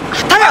here.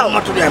 I am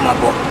not to them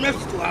about.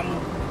 Next to Amu.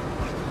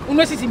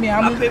 Uno si mi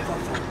amu. Pay for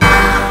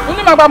 4.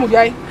 Uno magba mu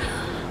jai.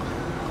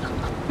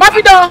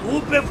 Mafidão.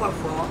 Who pay for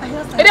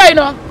 4? Ede ayi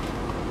no.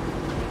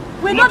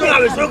 We know I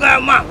was so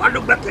good, man. What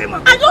look back here,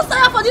 man? I just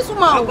tired for this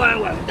woman.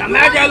 The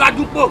man la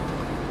dupo.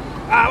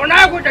 When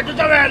I go to the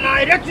now,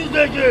 it's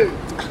Tuesday.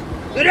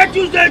 It's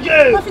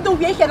Tuesday. Mafidão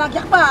we here na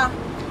japa.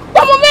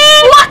 Como me?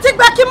 What take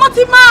back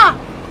Motima?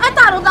 I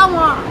thought that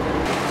one.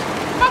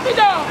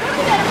 Mafidão.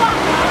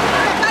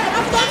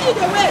 Mafidão need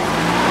the way.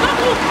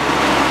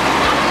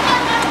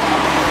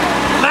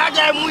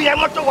 Madam, we are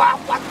not to walk.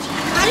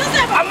 Are you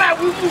saying I'm a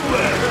woo.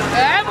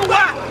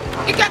 Muwa.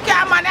 Ikeke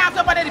amane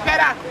aso bode di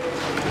pera.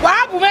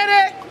 Wa bu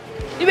mere.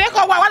 Ibe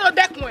ko wa lo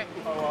dekun e.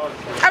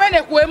 Abe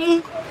ne ku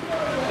emu.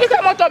 Ike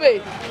moto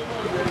be.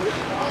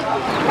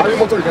 Aí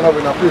motor que não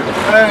vem na pista.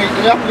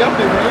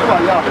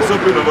 So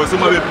pay no, so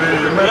my pay.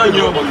 They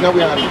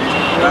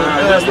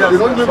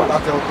don't remember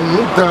that.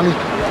 No Danny.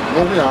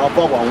 No me have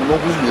power. No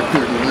me be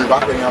pay. No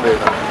back in your bed.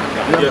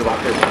 Yeah,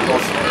 back in.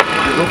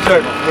 You don't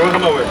check. No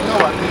come away.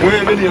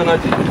 When many on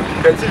that.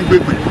 Eti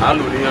gbegbe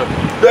alo ni yan.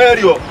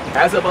 Very o.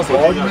 I say pass on.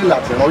 all you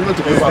Latin. All you know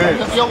to be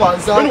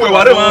Anyway,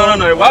 whatever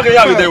na wa ke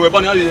ya we dey we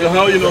bani how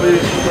you know.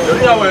 Ori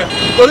ya we.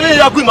 To ni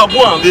ya ku ma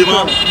bu an be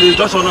ma. The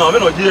junction na me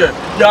no je.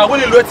 Ya we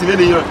ni lo eti me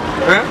ni yan.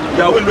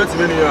 Ya we lo eti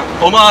me ni yan.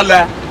 O ma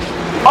la.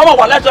 Omo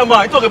wa lecture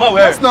man, talk about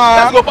where. Let's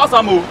go pass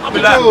am o. I be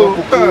like.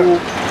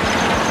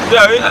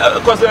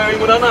 Yeah, cause you na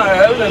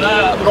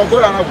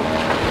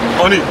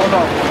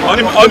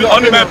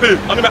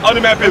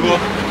Only my pay, bro.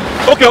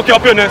 Okay, I'll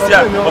pay next year.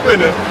 I'll pay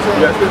next.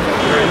 Yes.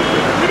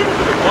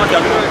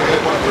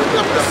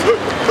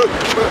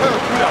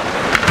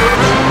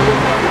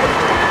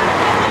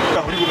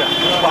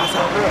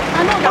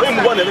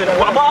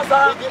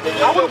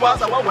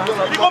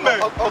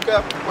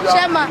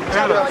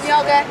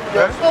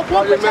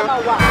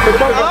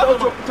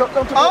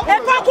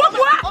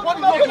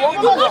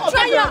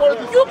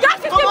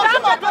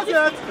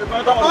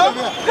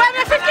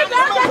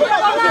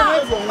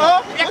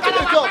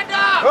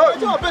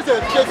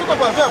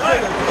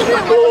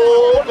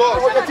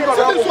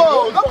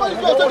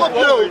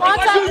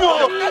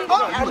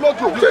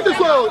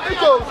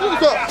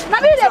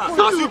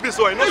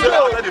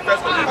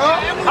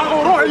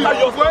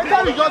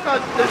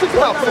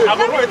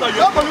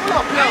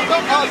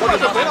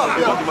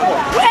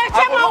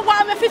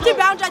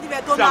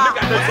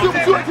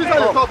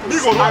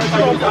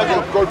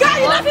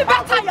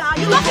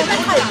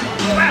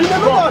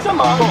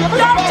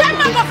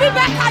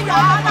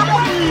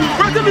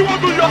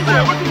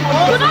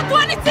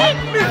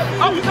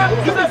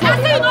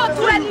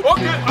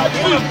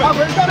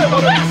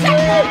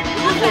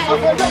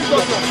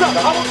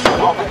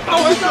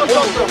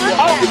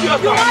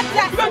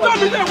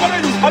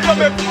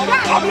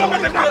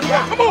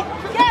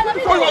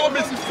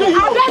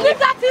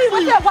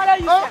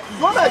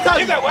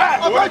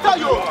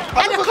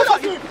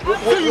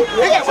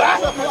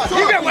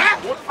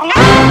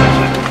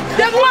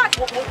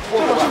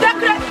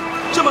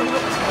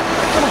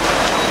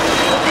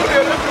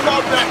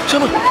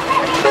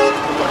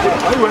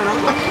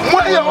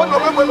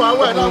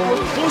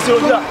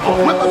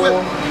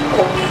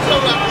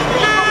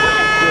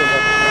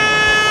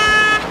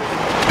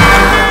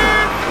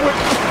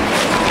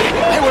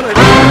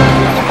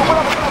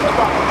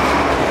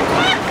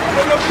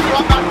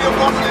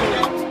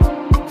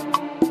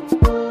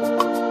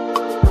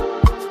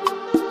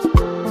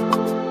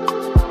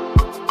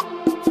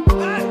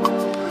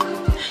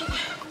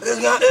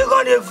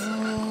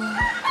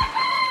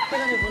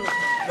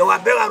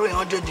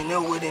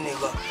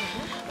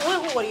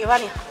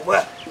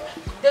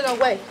 They no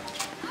way.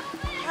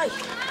 Hi.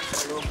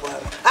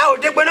 Ah,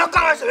 they go no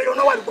come so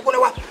no wa go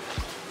no wa.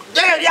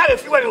 They dey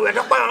fi we we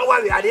do pa no wa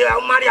we ade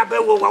o mari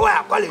abewo wa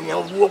wa akole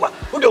yan wo wa.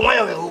 Who dey wan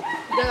yan wo?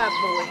 They are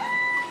boy.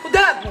 Who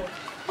they are boy?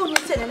 Oh no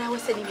say na we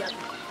say ni ya.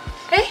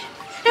 Eh?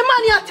 E ma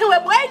ni atewe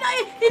boy.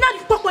 Ina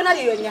di popo na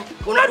de yenya.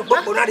 Una di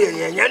popo na de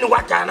yenya ni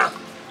wa ta na.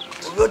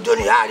 O do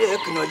ni ha de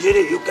kino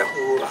jere you ke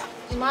ko wa.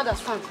 You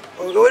understand?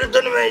 O do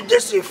do ni me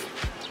Joseph.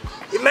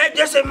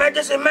 Emergency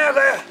me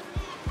ga.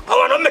 I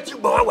want to make you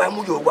go away.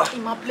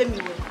 You might blame me.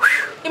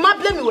 You might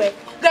blame me.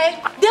 Guy,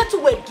 there to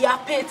wait.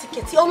 Get pay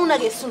ticket. You don't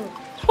know soon.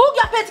 Who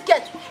get pay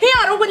ticket? Here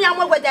are when you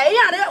are with there.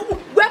 Here,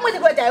 when we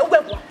go there, who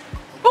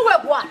will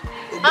what?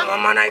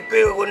 Man, I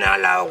pay when I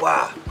allow.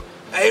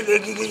 I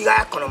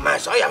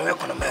economize. I am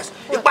economize.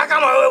 If I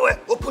come away,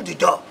 open the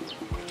door.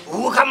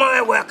 Who come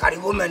away? Where carry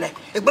woman?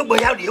 If we go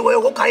out, you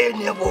will walk in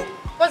here.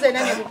 What's the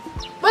name?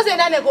 What's the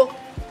name?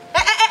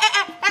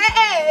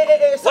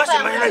 What's the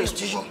man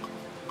station?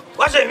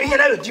 What's the meaning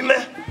of Jimmy?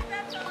 I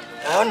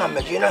don't know,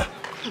 Medina.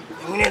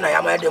 You mean I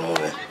am at the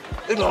moment.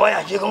 You know why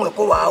I take on a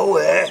poor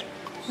away.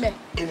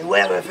 If you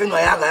wear a film,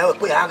 I will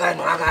put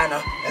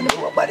Agana and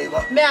nobody.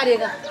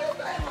 Mariga.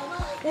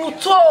 Who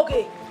talk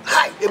it?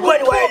 Hi, a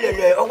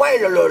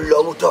while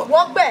low talk.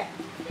 Walk back.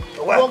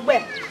 Walk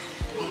back.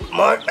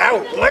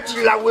 What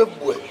you love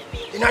with?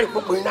 You're not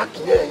putting up to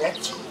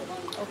yet.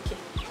 Okay.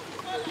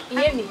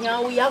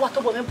 Yeah, we are what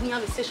about me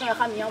a station. I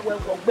have me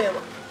walk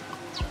better.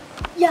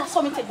 Yeah,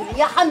 something to do.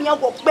 Yeah, I'm your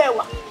walk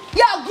better.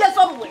 Yeah, guess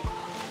somewhere.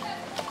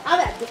 I'm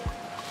at it.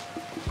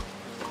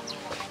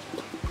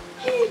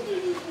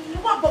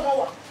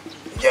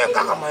 Yeah,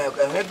 Kakama,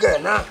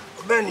 again, now,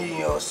 Benin,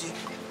 you see.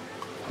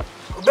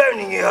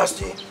 Benin, you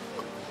see.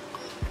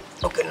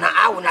 Okay, now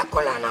I will not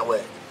call an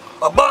away.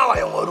 A boy,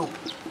 I want to.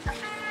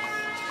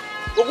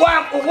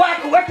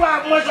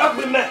 What was up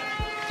with me?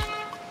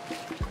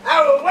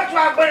 Oh, what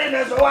was burning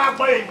as a wild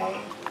boy?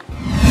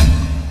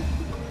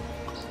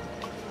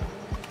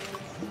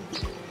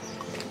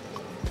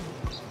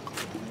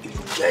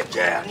 I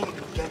need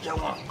to judge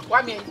one.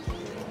 What mean?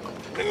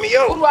 Me,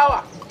 you. Come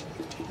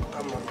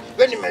on.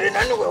 When you marry, I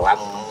know where I'm.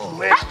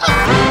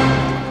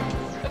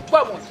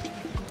 Come on.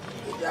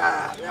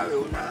 Yeah,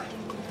 now.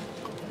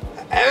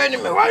 I only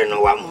know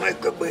one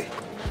make a way.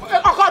 I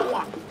got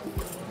one.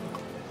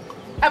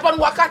 I bought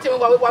Wakati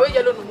while we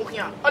yellow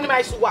Mukia. Only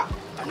my suwa.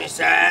 And he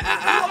said,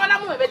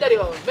 I'm a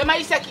better.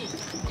 My Saki.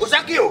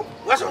 Usaki,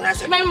 what's on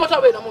that? My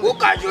motorway. Who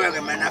can't you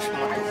ever man after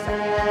motor?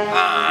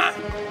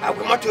 I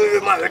will not tell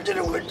you my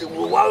return with the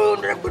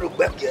wild and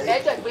back here.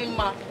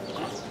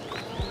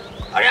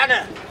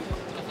 Ariana,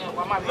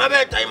 my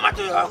bed time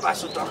matter of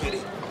us to talk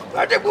it.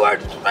 But the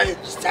board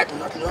to start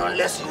not knowing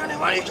less than a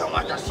manager on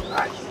what I see.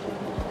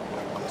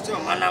 So,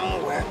 man,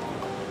 I'm aware.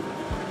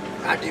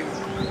 I do.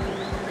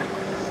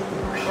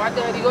 What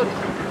are you going to do?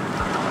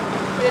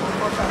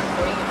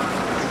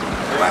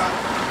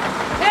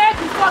 Hey,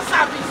 before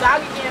service,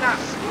 I'll get out.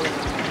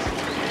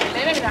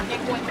 Maybe I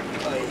can't go.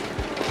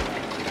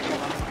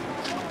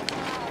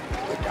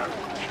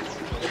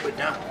 Put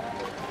down.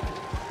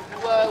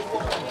 Well,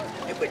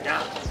 put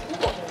down.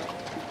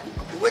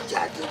 What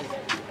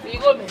you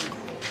go, man?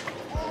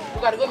 You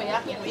got to go, man. I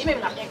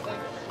can't go.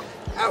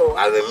 Oh, I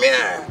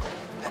remember.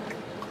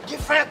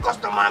 Different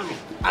customer me.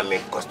 I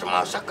mean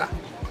customer saka.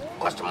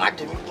 Customer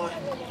demi point.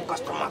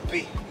 Customer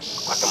pay.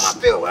 Customer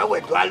pay where we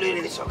do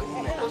already so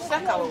me.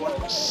 Saka what?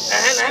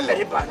 I'm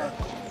very bad.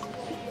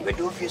 We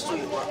do feel so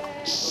you want.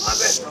 My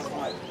best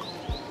friend.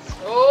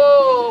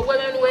 Oh,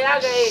 when we are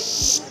gay.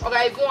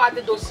 Okay, go at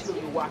the dosi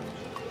you want.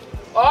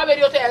 Oh,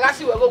 maybe you tell us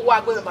you will go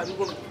walk with my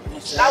woman.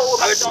 Now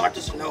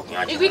we know.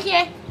 If we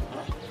can.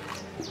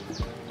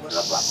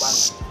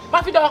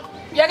 Mafido,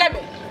 you get me.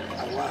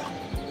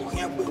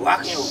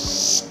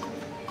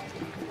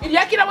 If you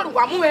can't go to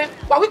what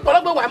we call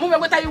a woman,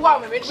 what you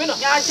want, we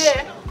don't have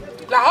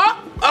La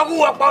I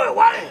go about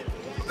wine.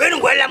 When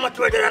well, I'm not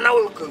ready, and I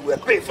will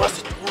pay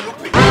first.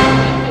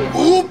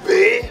 Who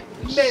pay?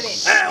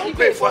 Who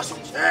pay first?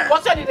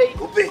 What's the day?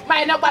 Who pay?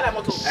 My number, I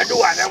do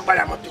want to buy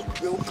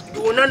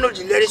you will not know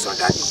the ladies on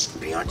that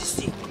beyond the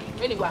sea.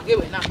 When you are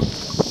given now,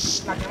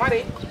 like a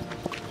money.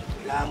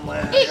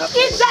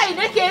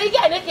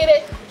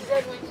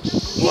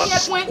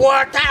 It's like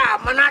what time?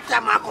 Manata,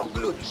 I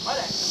conclude.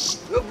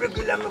 You bring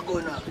let me go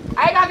now.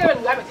 I got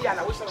given Lamity and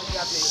I wish I was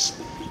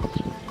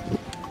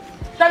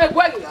tell me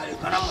where you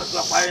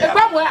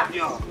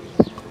are.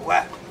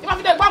 Where? You must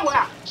be the one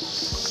where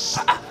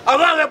I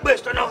want a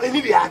best to know if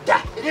you are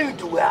that. It didn't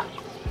do well.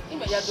 You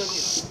may have done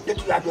you. Let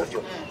you have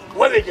you.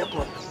 Where is the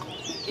point?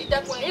 It's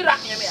that point.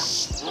 Iraqi me.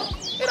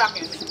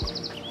 Iraqi me.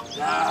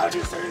 Now,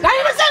 you say,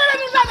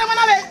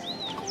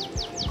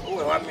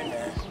 oh, 1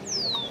 minute.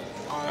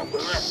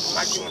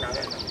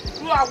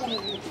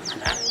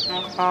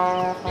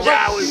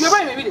 Yeah, we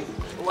buy me.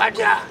 What?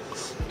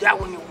 Yeah,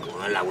 when you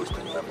allow us to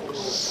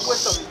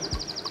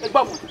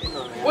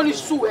what is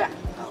so where?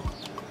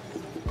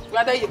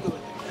 Where you go?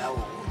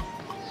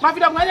 My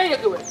vida, where you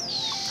go?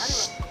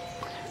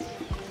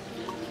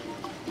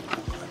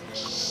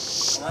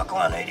 Come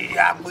on, lady,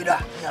 I'm good.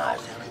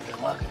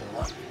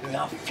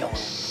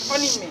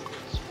 Honey me.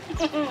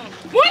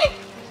 Oui.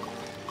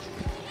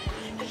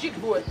 J'ai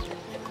beau.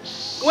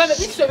 Ouais, mais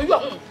vite, c'est lui.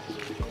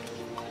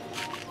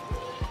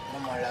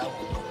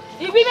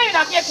 Il vit même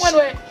dans quel coin,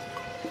 ouais.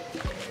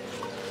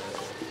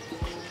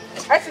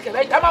 Est-ce que là,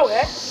 il t'a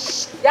ouais.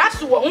 Il y a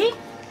souvent.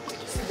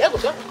 C'est là,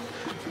 quoi.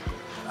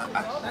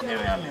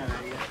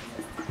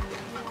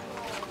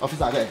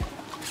 Officer, allez.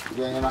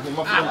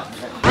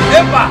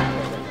 Epa!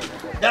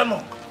 Demo!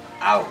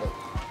 Au!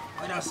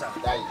 Olha só.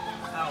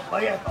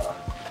 Olha só.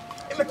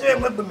 Eu me tive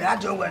muito bem, acho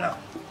que eu não.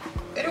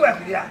 Ele vai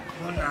virar.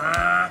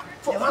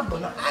 Não. Eu vou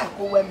bonar. Ah, eu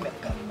vou me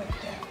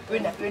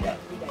caminhar.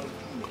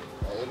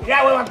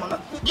 Yeah, well,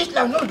 just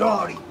like no, don't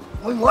worry.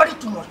 When you worry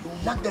too much, you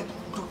will not get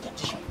into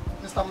temptation.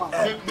 Mr. Man,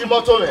 the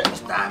motor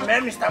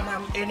man. Mr.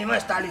 Man, anyway,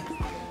 Stanley.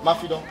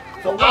 Mafido.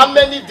 For how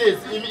many days?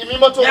 In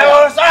motor.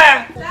 Yeah,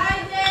 sir.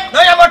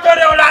 No, your motor,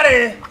 you are.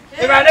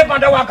 If I live on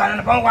the walk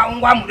and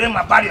one with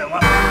my body, a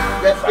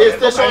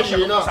station,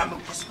 you know.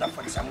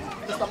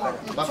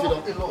 Mafido,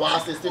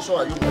 what station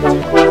are you?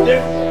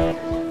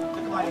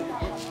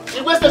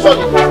 In West Station.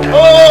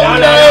 Oh,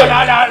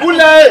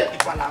 Ule.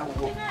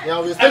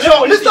 Station.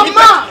 Mr.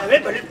 Man.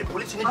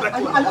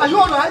 Are you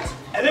alright?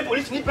 Every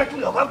police need to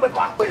look up a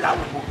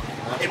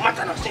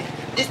matter of saying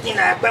this thing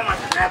I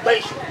have a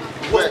issue.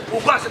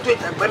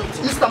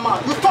 Mr. Man,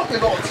 you talk a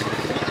lot.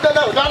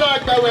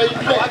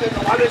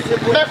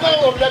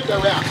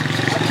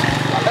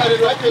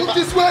 Look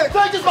this way.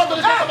 Take this back to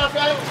the station, my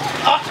friend.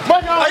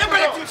 Are you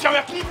ready to show me?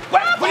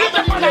 Where are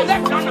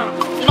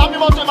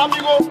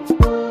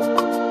you?